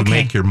difference who you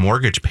make your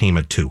mortgage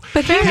payment to?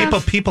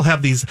 But people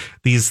have these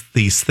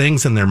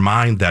things in their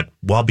mind that,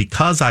 well,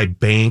 because I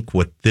bank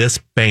with this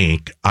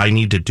bank, I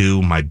need to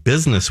do my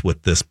business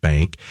with this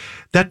bank.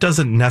 That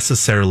doesn't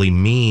necessarily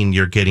mean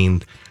you're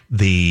getting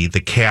the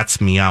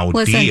cat's meow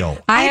deal.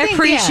 I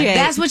appreciate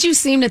that's what you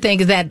seem to think,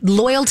 is that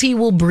loyalty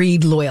will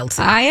breed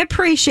loyalty. I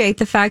appreciate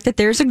the fact that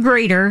there's a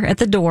greeter at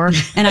the door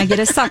and I get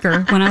a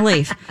sucker when I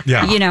leave.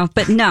 Yeah.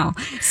 But no.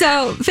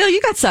 So, Phil,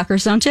 you got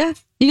suckers, don't you?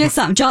 You got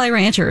something. Jolly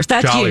Ranchers.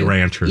 That's Jolly you.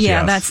 Ranchers,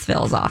 Yeah, yes. that's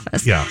Phil's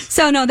office. Yeah.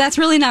 So, no, that's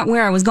really not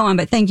where I was going,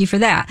 but thank you for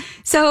that.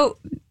 So,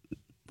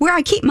 where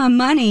I keep my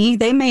money,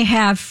 they may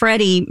have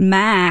Freddie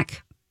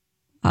Mac,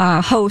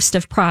 host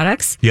of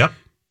products. Yep.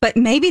 But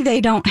maybe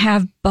they don't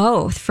have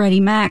both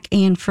Freddie Mac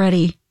and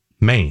Freddie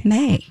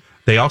May.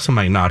 They also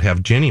might not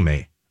have Ginnie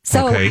Mae.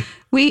 So okay.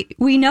 we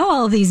know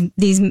all of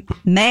these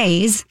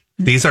Mays.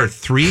 These are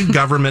 3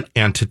 government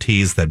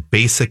entities that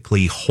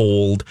basically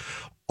hold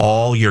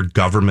all your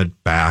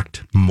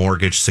government-backed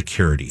mortgage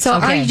securities. So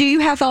do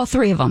you have all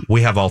 3 of them?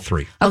 We have all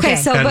 3. Okay.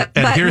 So,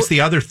 and here's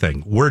the other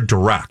thing. We're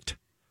direct.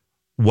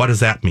 What does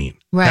that mean?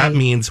 Right. That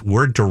means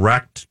we're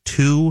direct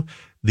to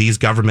these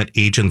government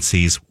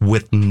agencies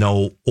with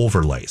no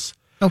overlays.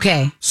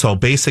 Okay. So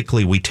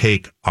basically, we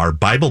take our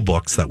Bible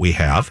books that we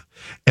have,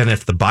 and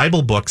if the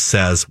Bible book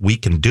says we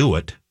can do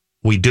it,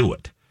 we do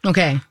it.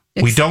 Okay.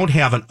 We don't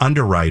have an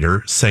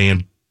underwriter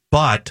saying,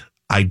 but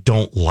I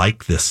don't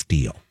like this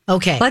deal.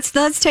 Okay. Let's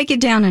take it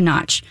down a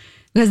notch,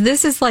 because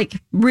this is like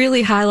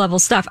really high level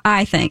stuff,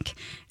 I think.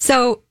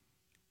 So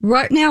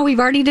right now we've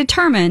already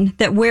determined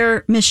that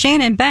where Miss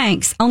Shannon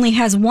banks only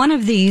has one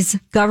of these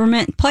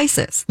government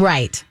places.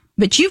 Right.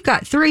 But you've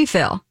got 3,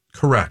 Phil.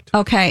 Correct.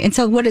 Okay. And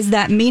so what does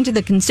that mean to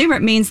the consumer?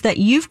 It means that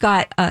you've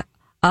got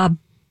a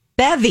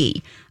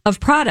bevy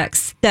of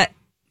products that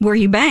where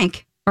you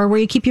bank or where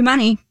you keep your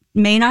money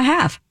may not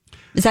have.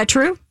 Is that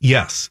true?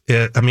 Yes.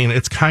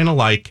 It's kind of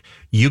like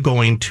you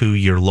going to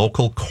your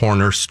local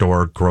corner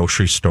store,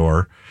 grocery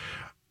store,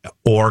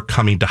 or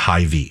coming to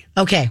Hy-Vee.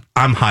 Okay.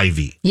 I'm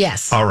Hy-Vee.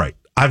 Yes. All right.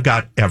 I've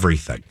got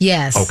everything.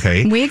 Yes.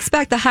 Okay. We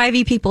expect the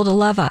Hy-Vee people to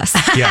love us.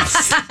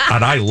 Yes.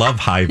 And I love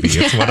Hy-Vee.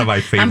 It's one of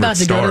my favorite stores. I'm about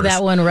to go to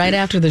that one right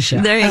after the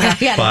show. There you go.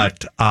 Yeah.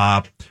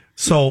 But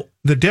so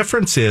the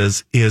difference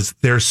is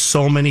there's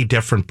so many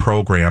different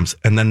programs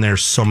and then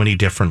there's so many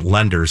different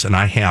lenders, and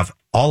I have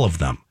all of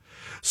them.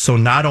 So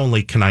not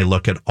only can I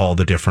look at all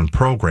the different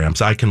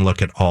programs, I can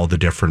look at all the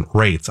different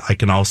rates. I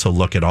can also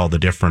look at all the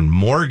different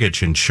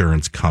mortgage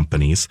insurance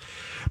companies.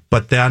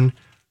 But then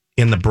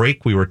in the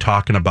break, we were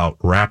talking about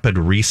Rapid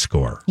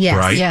Rescore, yes,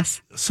 right?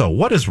 Yes. So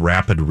what is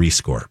Rapid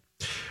Rescore?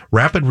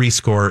 Rapid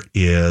Rescore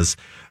is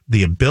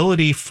the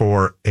ability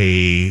for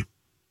a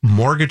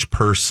mortgage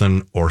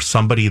person or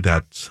somebody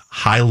that's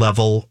high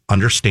level,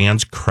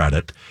 understands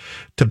credit,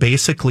 to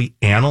basically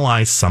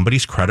analyze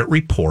somebody's credit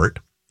report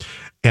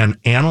and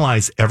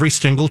analyze every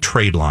single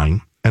trade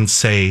line and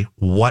say,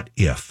 what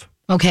if?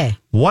 Okay.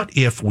 What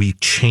if we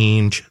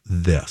change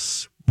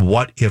this?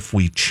 What if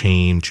we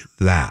change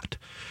that?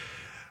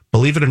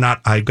 Believe it or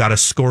not, I've got a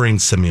scoring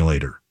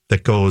simulator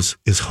that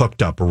is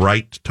hooked up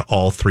right to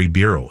all three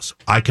bureaus.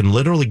 I can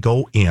literally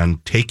go in,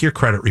 take your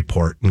credit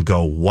report and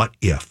go, what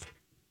if?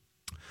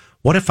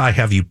 What if I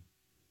have you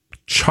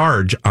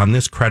charge on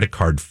this credit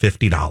card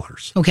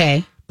 $50?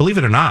 Okay. Believe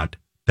it or not,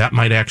 that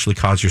might actually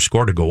cause your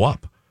score to go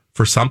up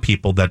for some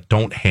people that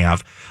don't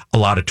have a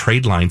lot of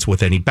trade lines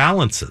with any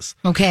balances.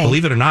 Okay.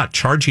 Believe it or not,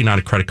 charging on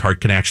a credit card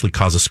can actually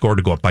cause a score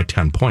to go up by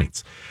 10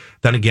 points.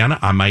 Then again,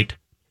 I might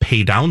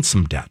pay down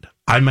some debt.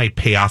 I might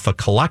pay off a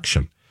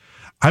collection.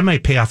 And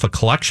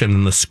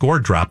the score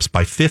drops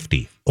by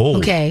 50. Oh,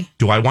 okay.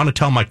 Do I want to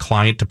tell my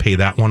client to pay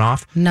that one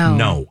off?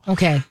 No.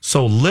 Okay.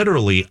 So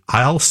literally,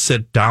 I'll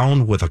sit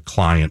down with a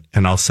client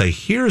and I'll say,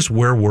 here's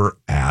where we're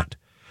at.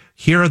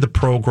 Here are the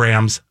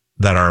programs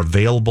that are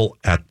available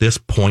at this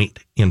point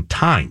in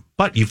time.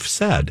 But you've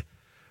said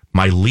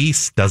my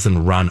lease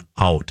doesn't run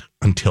out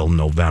until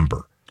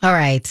November. All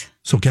right.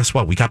 So guess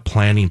what? We got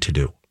planning to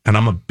do. And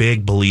I'm a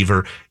big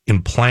believer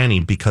in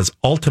planning because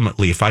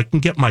ultimately, if I can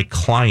get my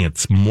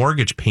client's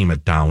mortgage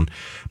payment down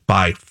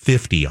by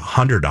 50,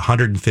 100,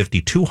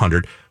 150,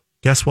 200,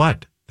 guess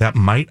what? That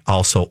might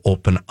also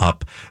open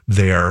up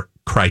their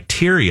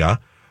criteria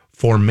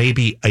for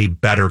maybe a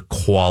better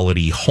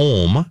quality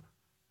home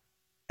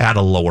at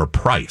a lower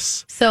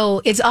price.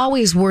 So it's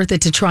always worth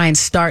it to try and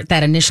start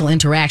that initial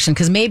interaction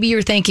because maybe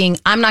you're thinking,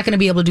 I'm not going to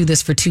be able to do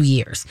this for 2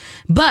 years.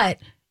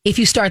 But if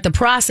you start the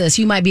process,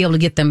 you might be able to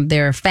get them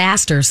there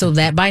faster so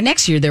that by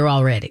next year they're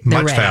ready.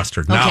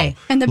 Faster. Now, okay.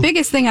 And the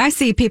biggest thing I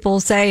see people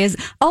say is,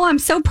 oh, I'm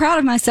so proud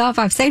of myself.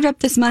 I've saved up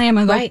this money. I'm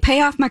going to go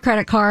pay off my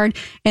credit card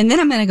and then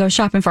I'm going to go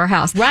shopping for a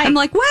house. Right. I'm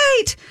like,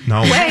 wait.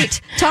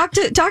 Talk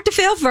to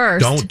Phil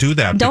first. Don't do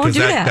that. Because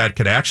that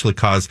could actually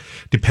cause,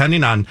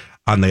 depending on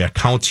the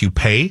accounts you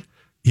pay,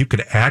 you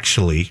could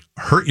actually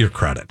hurt your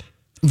credit.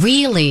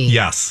 Really?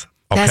 Yes.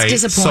 Okay, that's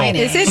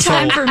disappointing. Is it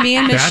time for me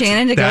and Miss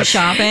Shannon to go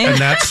shopping? And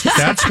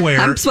that's where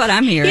that's what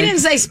I'm hearing. He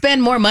didn't say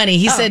spend more money.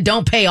 He said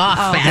don't pay off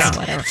fast.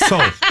 Yeah. So,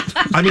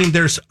 I mean,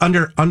 there's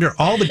under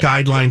all the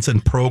guidelines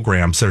and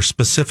programs, there's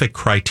specific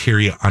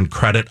criteria on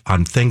credit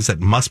on things that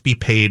must be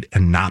paid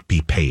and not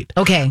be paid.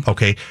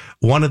 Okay.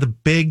 One of the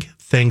big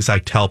things I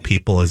tell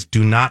people is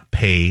do not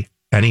pay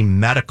any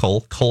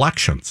medical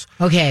collections.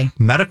 Okay.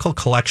 Medical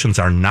collections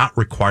are not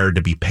required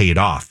to be paid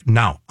off.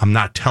 Now, I'm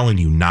not telling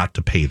you not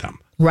to pay them.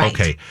 Right.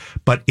 Okay.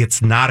 But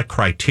it's not a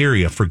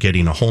criteria for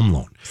getting a home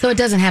loan. So it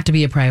doesn't have to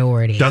be a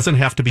priority. Doesn't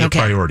have to be a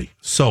priority.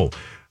 So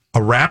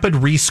a rapid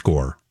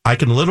rescore, I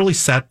can literally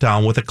sit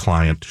down with a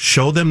client,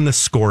 show them the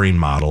scoring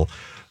model,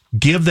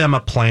 give them a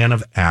plan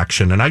of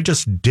action. And I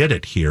just did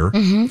it here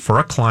for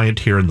a client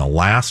here in the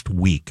last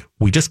week.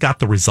 We just got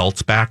the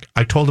results back.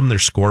 I told them their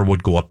score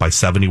would go up by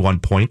 71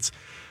 points.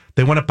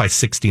 They went up by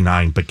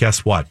 69, but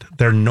guess what?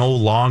 They're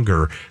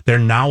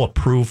now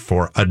approved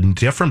for a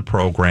different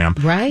program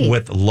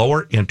with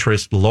lower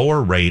interest,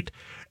 lower rate.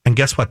 And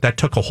guess what? That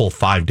took a whole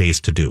 5 days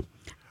to do.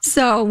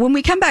 So when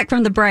we come back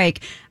from the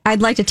break,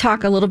 I'd like to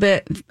talk a little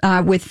bit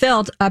with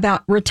Phil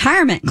about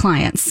retirement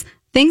clients,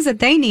 things that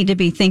they need to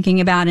be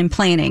thinking about and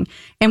planning.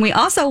 And we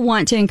also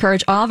want to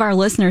encourage all of our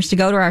listeners to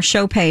go to our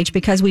show page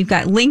because we've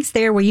got links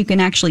there where you can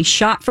actually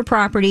shop for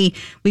property.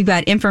 We've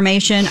got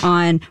information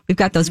we've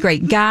got those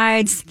great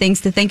guides,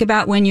 things to think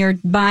about when you're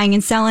buying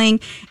and selling,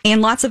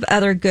 and lots of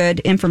other good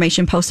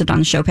information posted on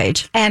the show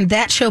page. And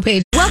that show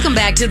page. Welcome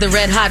back to the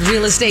Red Hot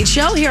Real Estate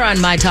Show here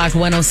on My Talk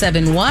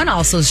 1071,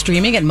 also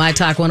streaming at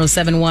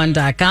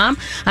mytalk1071.com.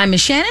 I'm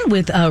Miss Shannon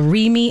with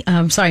Mimi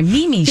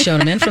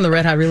Schoneman from the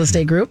Red Hot Real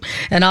Estate Group,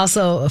 and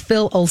also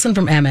Phil Olson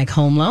from Amec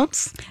Home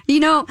Loans. You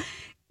know,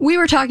 we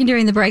were talking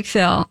during the break,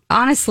 Phil.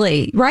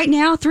 Honestly, right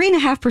now,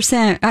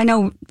 3.5%. I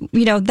know,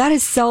 that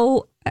is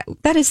so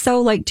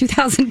like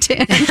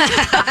 2010.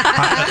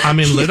 I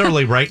mean,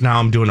 literally right now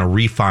I'm doing a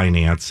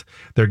refinance.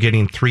 They're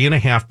getting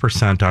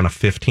 3.5% on a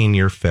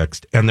 15-year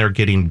fixed, and they're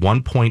getting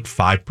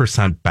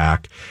 1.5%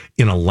 back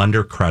in a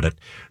lender credit.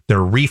 Their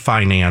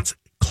refinance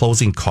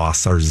closing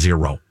costs are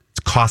zero. It's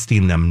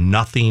costing them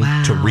nothing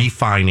to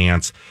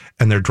refinance,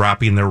 and they're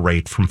dropping their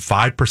rate from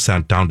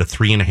 5% down to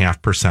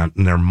 3.5%,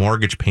 and their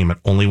mortgage payment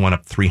only went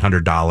up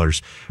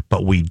 $300,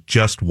 but we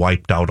just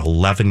wiped out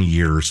 11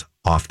 years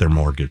off their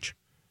mortgage.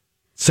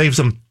 Saves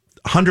them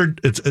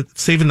it's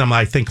saving them,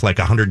 I think, like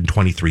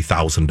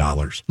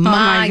 $123,000.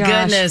 My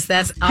goodness,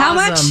 that's awesome. How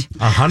much?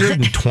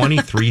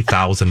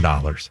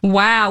 $123,000.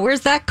 Wow,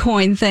 where's that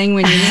coin thing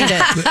when you need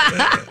it?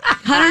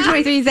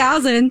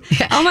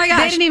 $123,000. Oh my gosh!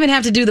 They didn't even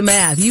have to do the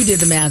math. You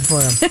did the math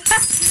for them.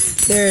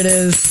 There it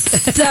is.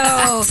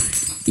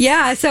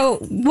 So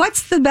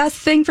what's the best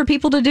thing for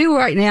people to do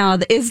right now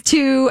is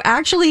to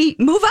actually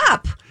move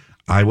up.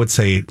 I would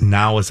say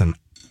now is an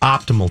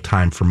optimal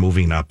time for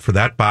moving up for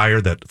that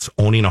buyer that's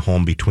owning a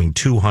home between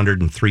 $200,000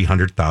 and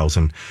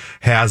 $300,000,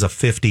 has a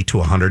 $50,000 to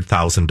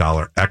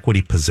 $100,000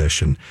 equity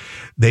position.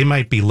 They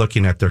might be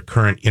looking at their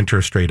current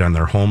interest rate on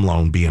their home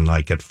loan being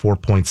like at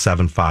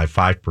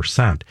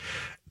 4.755%.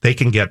 They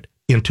can get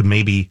into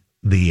maybe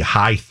the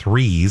high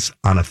threes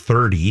on a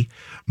 30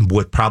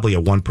 with probably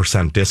a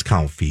 1%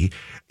 discount fee,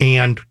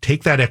 and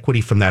take that equity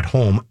from that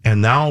home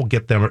and now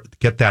get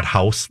that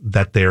house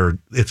that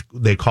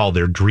they call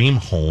their dream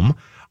home.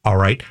 All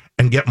right.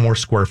 And get more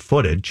square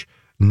footage.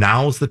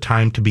 Now's the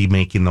time to be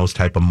making those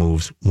type of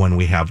moves when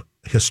we have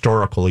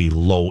historically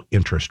low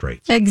interest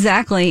rates.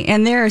 Exactly.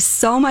 And there is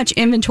so much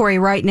inventory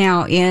right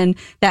now in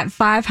that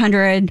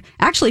 500,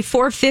 actually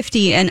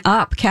 450 and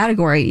up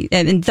category.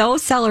 And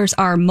those sellers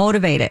are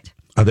motivated.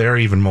 They're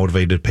even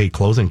motivated to pay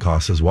closing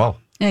costs as well.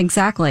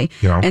 Exactly.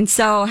 You know? And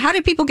so how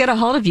do people get a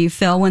hold of you,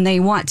 Phil, when they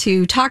want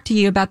to talk to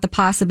you about the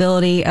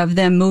possibility of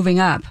them moving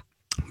up?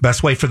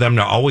 Best way for them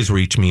to always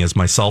reach me is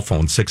my cell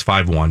phone,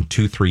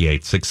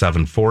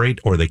 651-238-6748,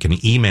 or they can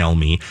email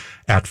me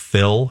at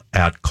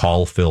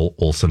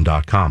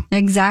phil@callphilolson.com.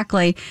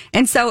 Exactly.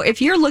 And so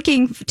if you're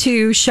looking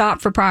to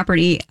shop for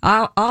property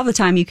all the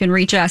time, you can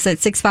reach us at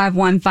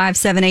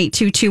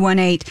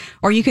 651-578-2218,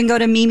 or you can go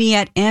to Mimi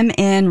at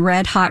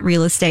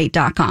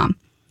mnredhotrealestate.com.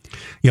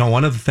 You know,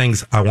 one of the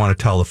things I want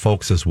to tell the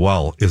folks as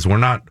well is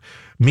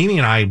Mimi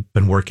and I have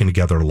been working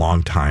together a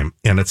long time,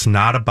 and it's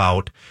not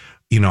about,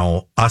 you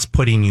know, us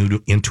putting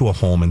you into a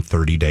home in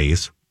 30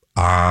 days.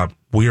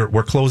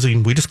 We're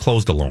closing. We just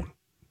closed a loan.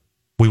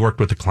 We worked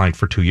with the client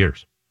for 2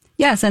 years.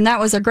 Yes, and that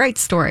was a great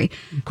story.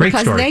 Great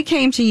because story. They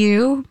came to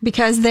you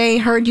because they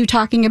heard you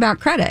talking about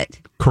credit.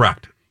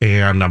 Correct.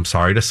 And I'm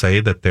sorry to say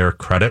that their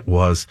credit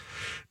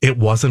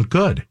wasn't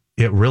good.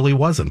 It really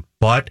wasn't.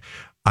 But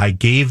I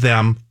gave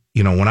them,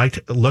 you know, when I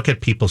look at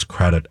people's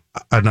credit,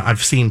 and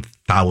I've seen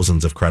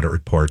thousands of credit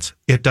reports,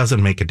 it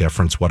doesn't make a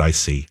difference what I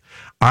see.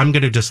 I'm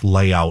going to just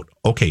lay out,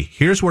 okay,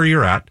 here's where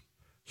you're at.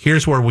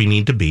 Here's where we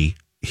need to be.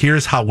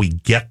 Here's how we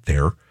get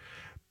there.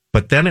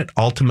 But then it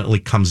ultimately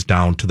comes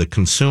down to the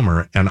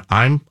consumer. And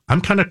I'm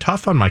kind of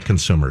tough on my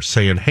consumers,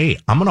 saying, hey,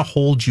 I'm going to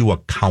hold you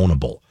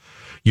accountable.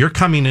 You're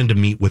coming in to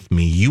meet with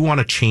me. You want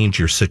to change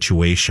your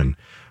situation.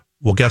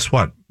 Well, guess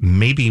what?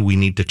 Maybe we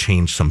need to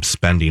change some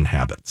spending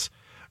habits.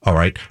 All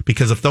right.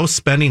 Because if those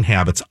spending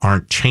habits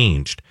aren't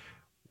changed,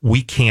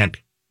 we can't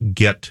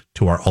get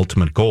to our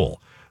ultimate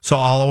goal. So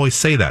I'll always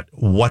say that.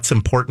 What's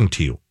important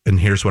to you? And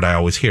here's what I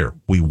always hear.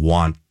 We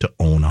want to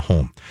own a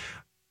home.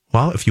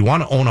 Well, if you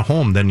want to own a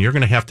home, then you're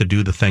going to have to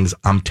do the things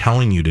I'm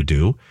telling you to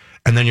do.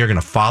 And then you're going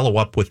to follow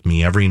up with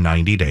me every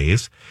 90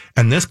 days.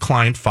 And this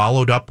client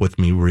followed up with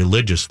me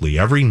religiously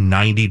every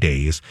 90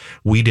 days.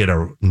 We did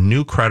a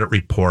new credit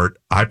report.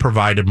 I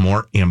provided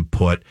more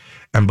input.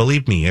 And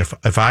believe me,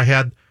 if I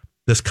had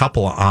this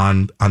couple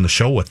on the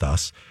show with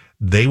us,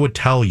 they would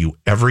tell you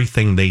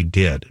everything they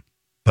did.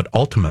 But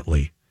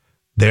ultimately,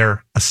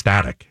 they're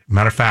ecstatic.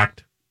 Matter of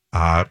fact,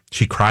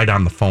 she cried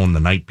on the phone the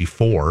night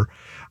before.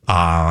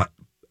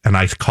 And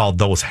I called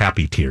those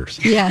happy tears.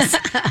 Yes.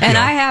 And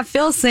I have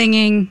Phil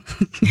singing.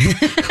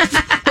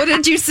 What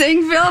did you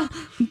sing, Phil?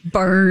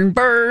 Burn,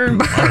 burn,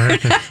 burn.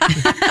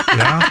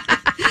 Yeah.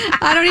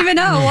 I don't even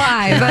know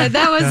why, but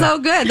that was so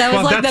good. That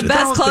was like the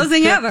best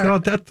closing ever. No,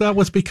 that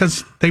was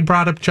because they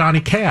brought up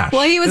Johnny Cash.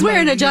 Well, he was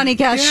wearing a Johnny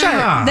Cash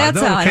shirt.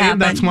 That's how it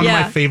happened. That's one of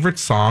my favorite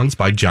songs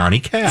by Johnny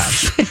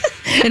Cash.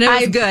 And it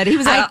was good.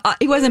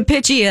 He wasn't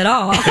pitchy at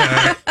all.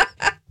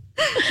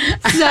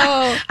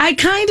 So I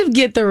kind of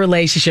get the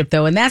relationship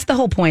though, and that's the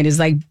whole point, is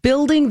like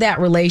building that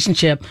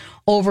relationship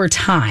over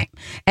time.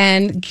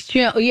 And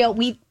you know,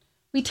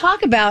 we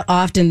talk about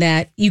often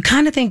that you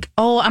kind of think,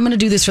 oh, I'm going to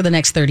do this for the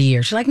next 30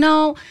 years. You're like,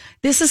 no,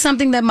 this is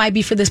something that might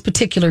be for this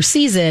particular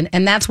season.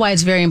 And that's why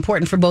it's very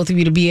important for both of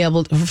you to be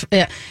able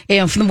to, you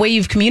know, from the way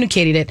you've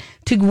communicated it,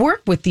 to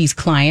work with these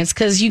clients.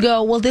 Because you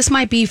go, well, this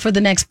might be for the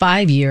next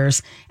 5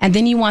 years. And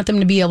then you want them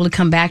to be able to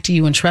come back to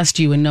you and trust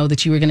you and know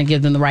that you are going to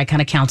give them the right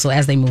kind of counsel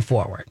as they move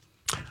forward.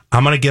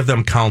 I'm going to give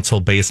them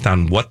counsel based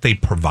on what they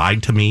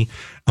provide to me.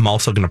 I'm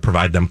also going to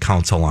provide them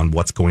counsel on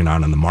what's going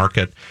on in the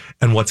market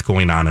and what's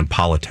going on in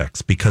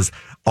politics, because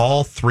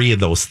all three of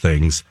those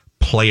things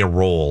play a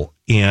role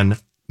in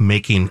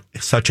making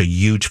such a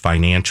huge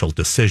financial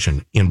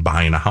decision in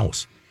buying a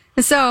house.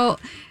 So,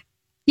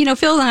 you know,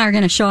 Phil and I are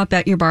going to show up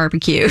at your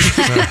barbecue.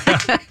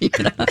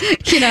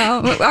 you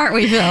know, aren't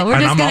we, Phil? We're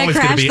just going to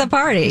crash the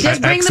party.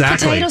 Just bring the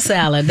potato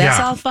salad. That's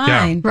all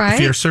fine. Yeah. Right? If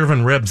you're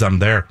serving ribs, I'm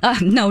there.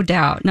 No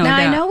doubt. No doubt.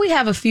 I know we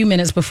have a few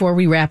minutes before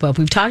we wrap up.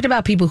 We've talked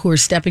about people who are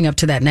stepping up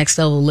to that next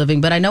level of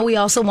living, but I know we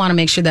also want to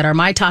make sure that our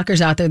My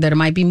Talkers out there that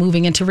might be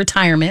moving into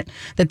retirement,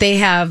 that they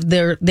have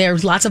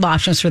there's lots of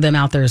options for them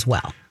out there as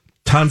well.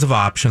 Tons of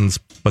options.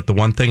 But the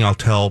one thing I'll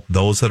tell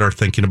those that are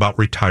thinking about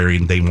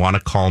retiring, they want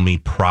to call me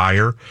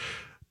prior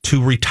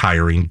to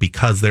retiring,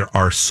 because there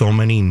are so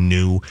many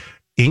new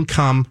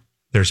income.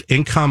 There's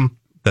income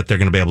that they're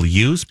going to be able to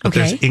use, but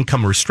there's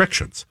income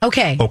restrictions.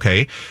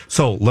 Okay.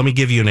 So let me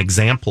give you an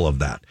example of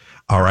that.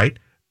 All right.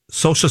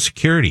 Social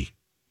Security.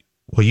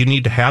 Well, you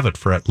need to have it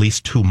for at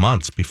least 2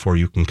 months before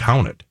you can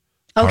count it.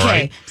 Okay.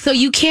 Right? So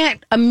you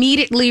can't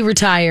immediately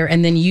retire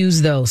and then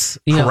use those.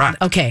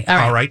 Correct. Okay.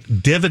 All right.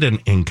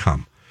 Dividend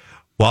income.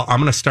 Well, I'm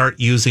going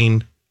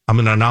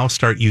to now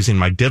start using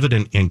my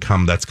dividend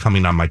income that's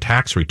coming on my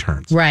tax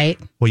returns. Right.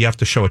 Well, you have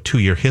to show a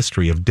 2-year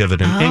history of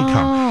dividend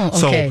income. Okay.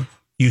 So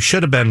you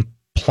should have been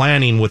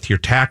planning with your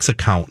tax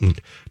accountant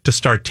to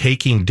start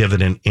taking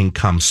dividend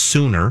income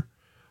sooner.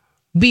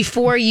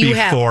 Before you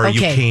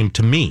came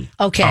to me.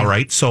 Okay. All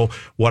right. So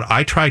what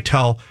I try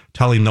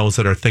telling those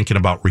that are thinking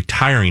about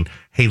retiring,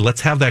 hey,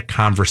 let's have that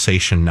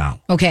conversation now.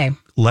 Okay.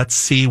 Let's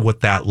see what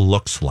that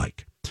looks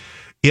like.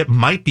 It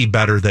might be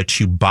better that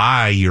you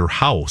buy your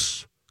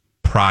house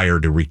prior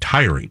to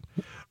retiring.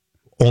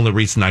 Only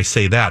reason I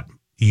say that,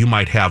 you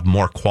might have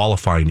more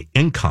qualifying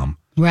income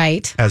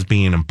right as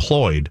being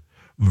employed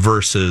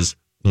versus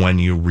when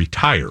you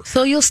retire.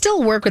 So you'll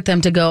still work with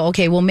them to go,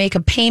 okay, we'll make a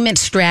payment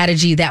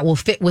strategy that will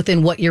fit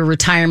within what your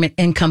retirement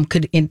income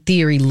could, in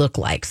theory, look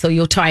like. So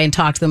you'll try and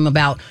talk to them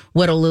about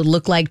what it'll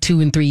look like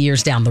 2 and 3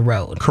 years down the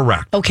road.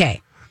 Correct.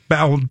 Okay.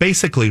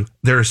 Basically,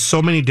 there are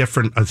so many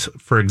different,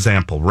 for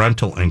example,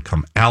 rental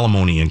income,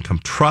 alimony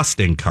income, trust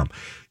income.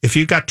 If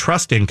you got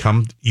trust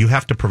income, you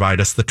have to provide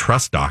us the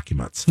trust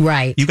documents.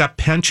 Right. You got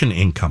pension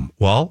income.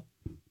 Well,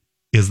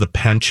 is the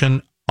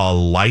pension a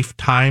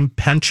lifetime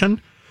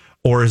pension?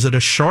 Or is it a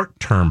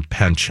short-term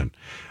pension?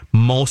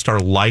 Most are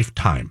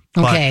lifetime.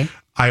 Okay.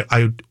 But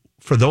I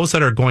for those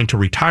that are going to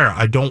retire,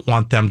 I don't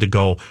want them to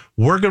go,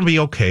 we're going to be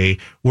okay.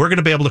 We're going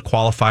to be able to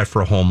qualify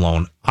for a home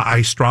loan.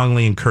 I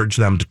strongly encourage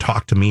them to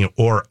talk to me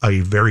or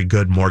a very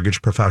good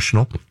mortgage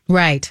professional.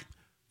 Right.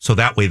 So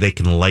that way they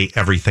can lay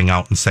everything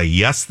out and say,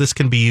 yes, this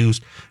can be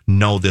used.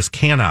 No, this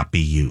cannot be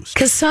used.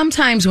 Because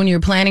sometimes when you're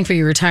planning for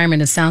your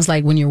retirement, it sounds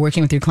like when you're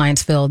working with your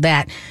clients, Phil,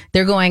 that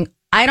they're going,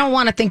 I don't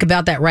want to think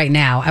about that right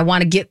now. I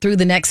want to get through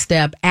the next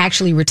step,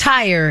 actually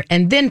retire,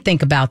 and then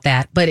think about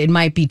that. But it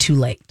might be too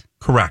late.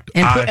 Correct.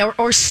 And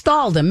or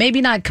stall them.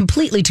 Maybe not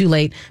completely too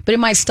late, but it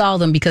might stall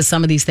them because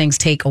some of these things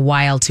take a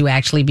while to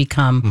actually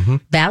become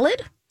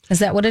valid. Is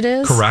that what it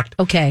is? Correct.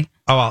 Okay.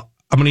 Oh, well,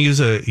 I'm going to use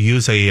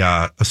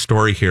a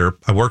story here.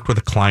 I worked with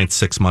a client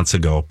 6 months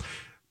ago,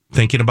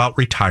 thinking about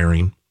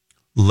retiring,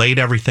 laid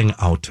everything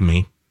out to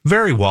me,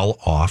 very well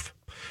off.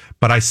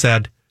 But I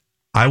said,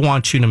 I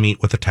want you to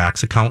meet with a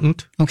tax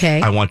accountant.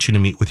 Okay. I want you to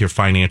meet with your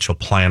financial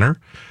planner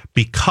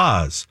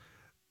because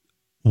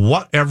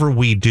whatever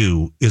we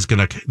do is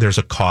there's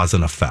a cause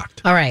and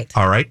effect. All right.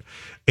 All right.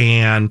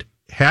 And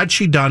had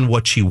she done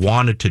what she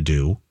wanted to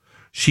do,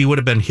 she would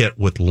have been hit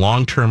with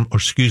short-term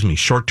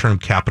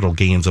capital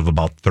gains of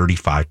about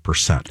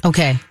 35%.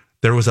 Okay.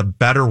 There was a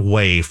better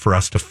way for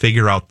us to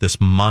figure out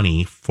this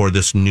money for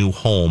this new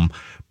home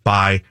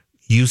by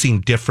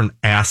using different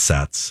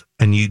assets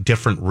and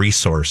different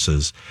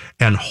resources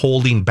and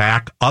holding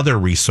back other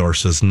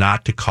resources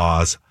not to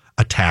cause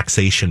a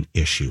taxation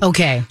issue.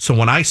 Okay. So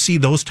when I see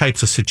those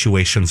types of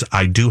situations,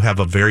 I do have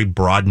a very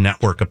broad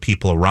network of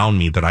people around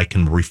me that I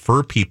can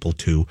refer people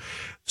to,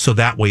 so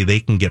that way they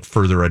can get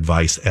further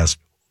advice as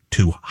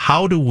to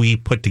how do we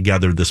put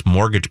together this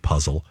mortgage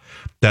puzzle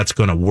that's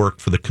going to work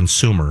for the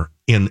consumer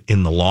in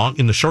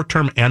the short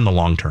term and the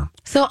long term.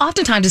 So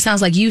oftentimes it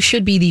sounds like you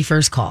should be the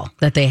first call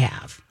that they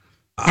have.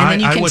 And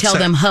then you can tell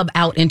them hub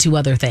out into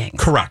other things.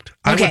 Correct.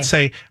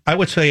 Okay. I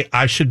would say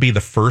I should be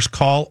the first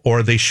call,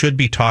 or they should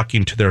be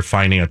talking to their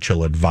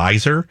financial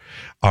advisor.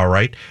 All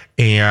right.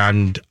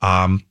 And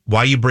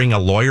why you bring a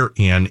lawyer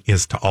in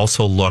is to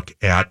also look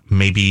at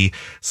maybe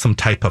some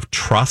type of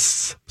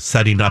trusts,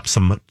 setting up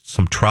some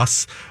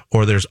trusts,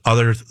 or there's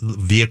other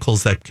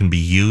vehicles that can be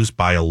used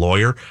by a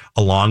lawyer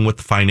along with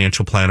the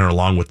financial planner,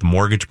 along with the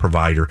mortgage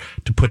provider,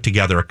 to put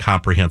together a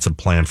comprehensive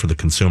plan for the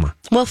consumer.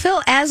 Well,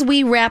 Phil, as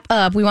we wrap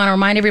up, we want to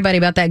remind everybody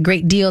about that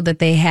great deal that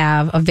they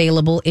have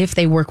available if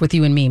they work with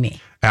you and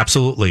Mimi.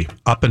 Absolutely.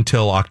 Up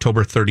until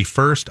October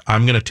 31st,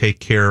 I'm going to take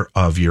care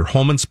of your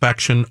home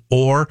inspection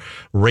or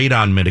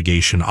radon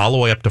mitigation all the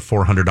way up to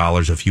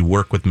 $400 if you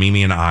work with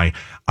Mimi and I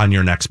on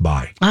your next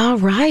buy. All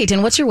right.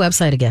 And what's your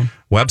website again?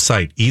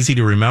 Website, easy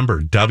to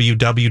remember,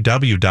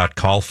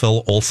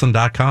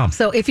 www.callphilolson.com.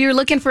 So if you're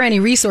looking for any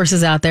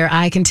resources out there,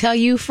 I can tell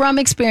you from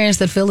experience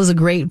that Phil is a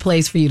great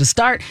place for you to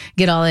start,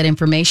 get all that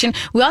information.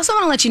 We also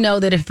want to let you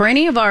know that if for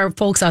any of our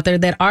folks out there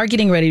that are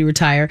getting ready to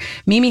retire,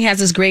 Mimi has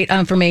this great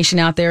information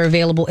out there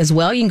available as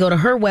well. You can go to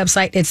her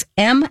website. It's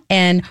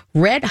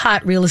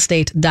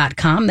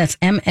mnredhotrealestate.com. That's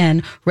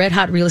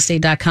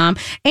mnredhotrealestate.com.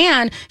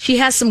 And she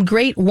has some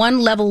great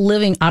one-level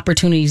living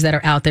opportunities that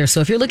are out there.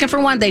 So if you're looking for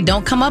one, they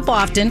don't come up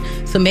often.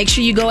 So make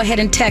sure you go ahead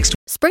and text.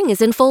 Spring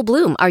is in full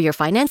bloom. Are your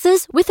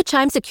finances? With the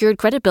Chime Secured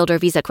Credit Builder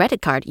Visa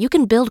credit card, you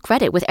can build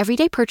credit with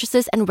everyday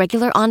purchases and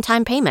regular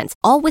on-time payments,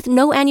 all with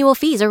no annual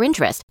fees or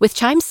interest. With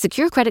Chime's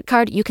Secure Credit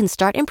Card, you can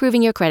start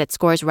improving your credit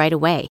scores right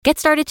away. Get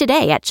started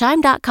today at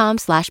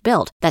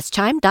chime.com/build. That's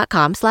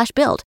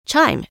chime.com/build.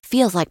 Chime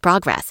feels like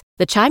progress.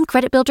 The Chime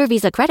Credit Builder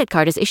Visa credit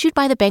card is issued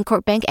by the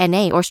Bancorp Bank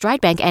N.A. or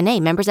Stride Bank N.A.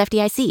 members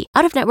FDIC.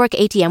 Out-of-network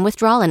ATM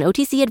withdrawal and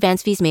OTC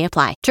advance fees may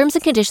apply. Terms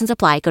and conditions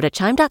apply. Go to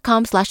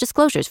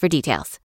chime.com/disclosures for details.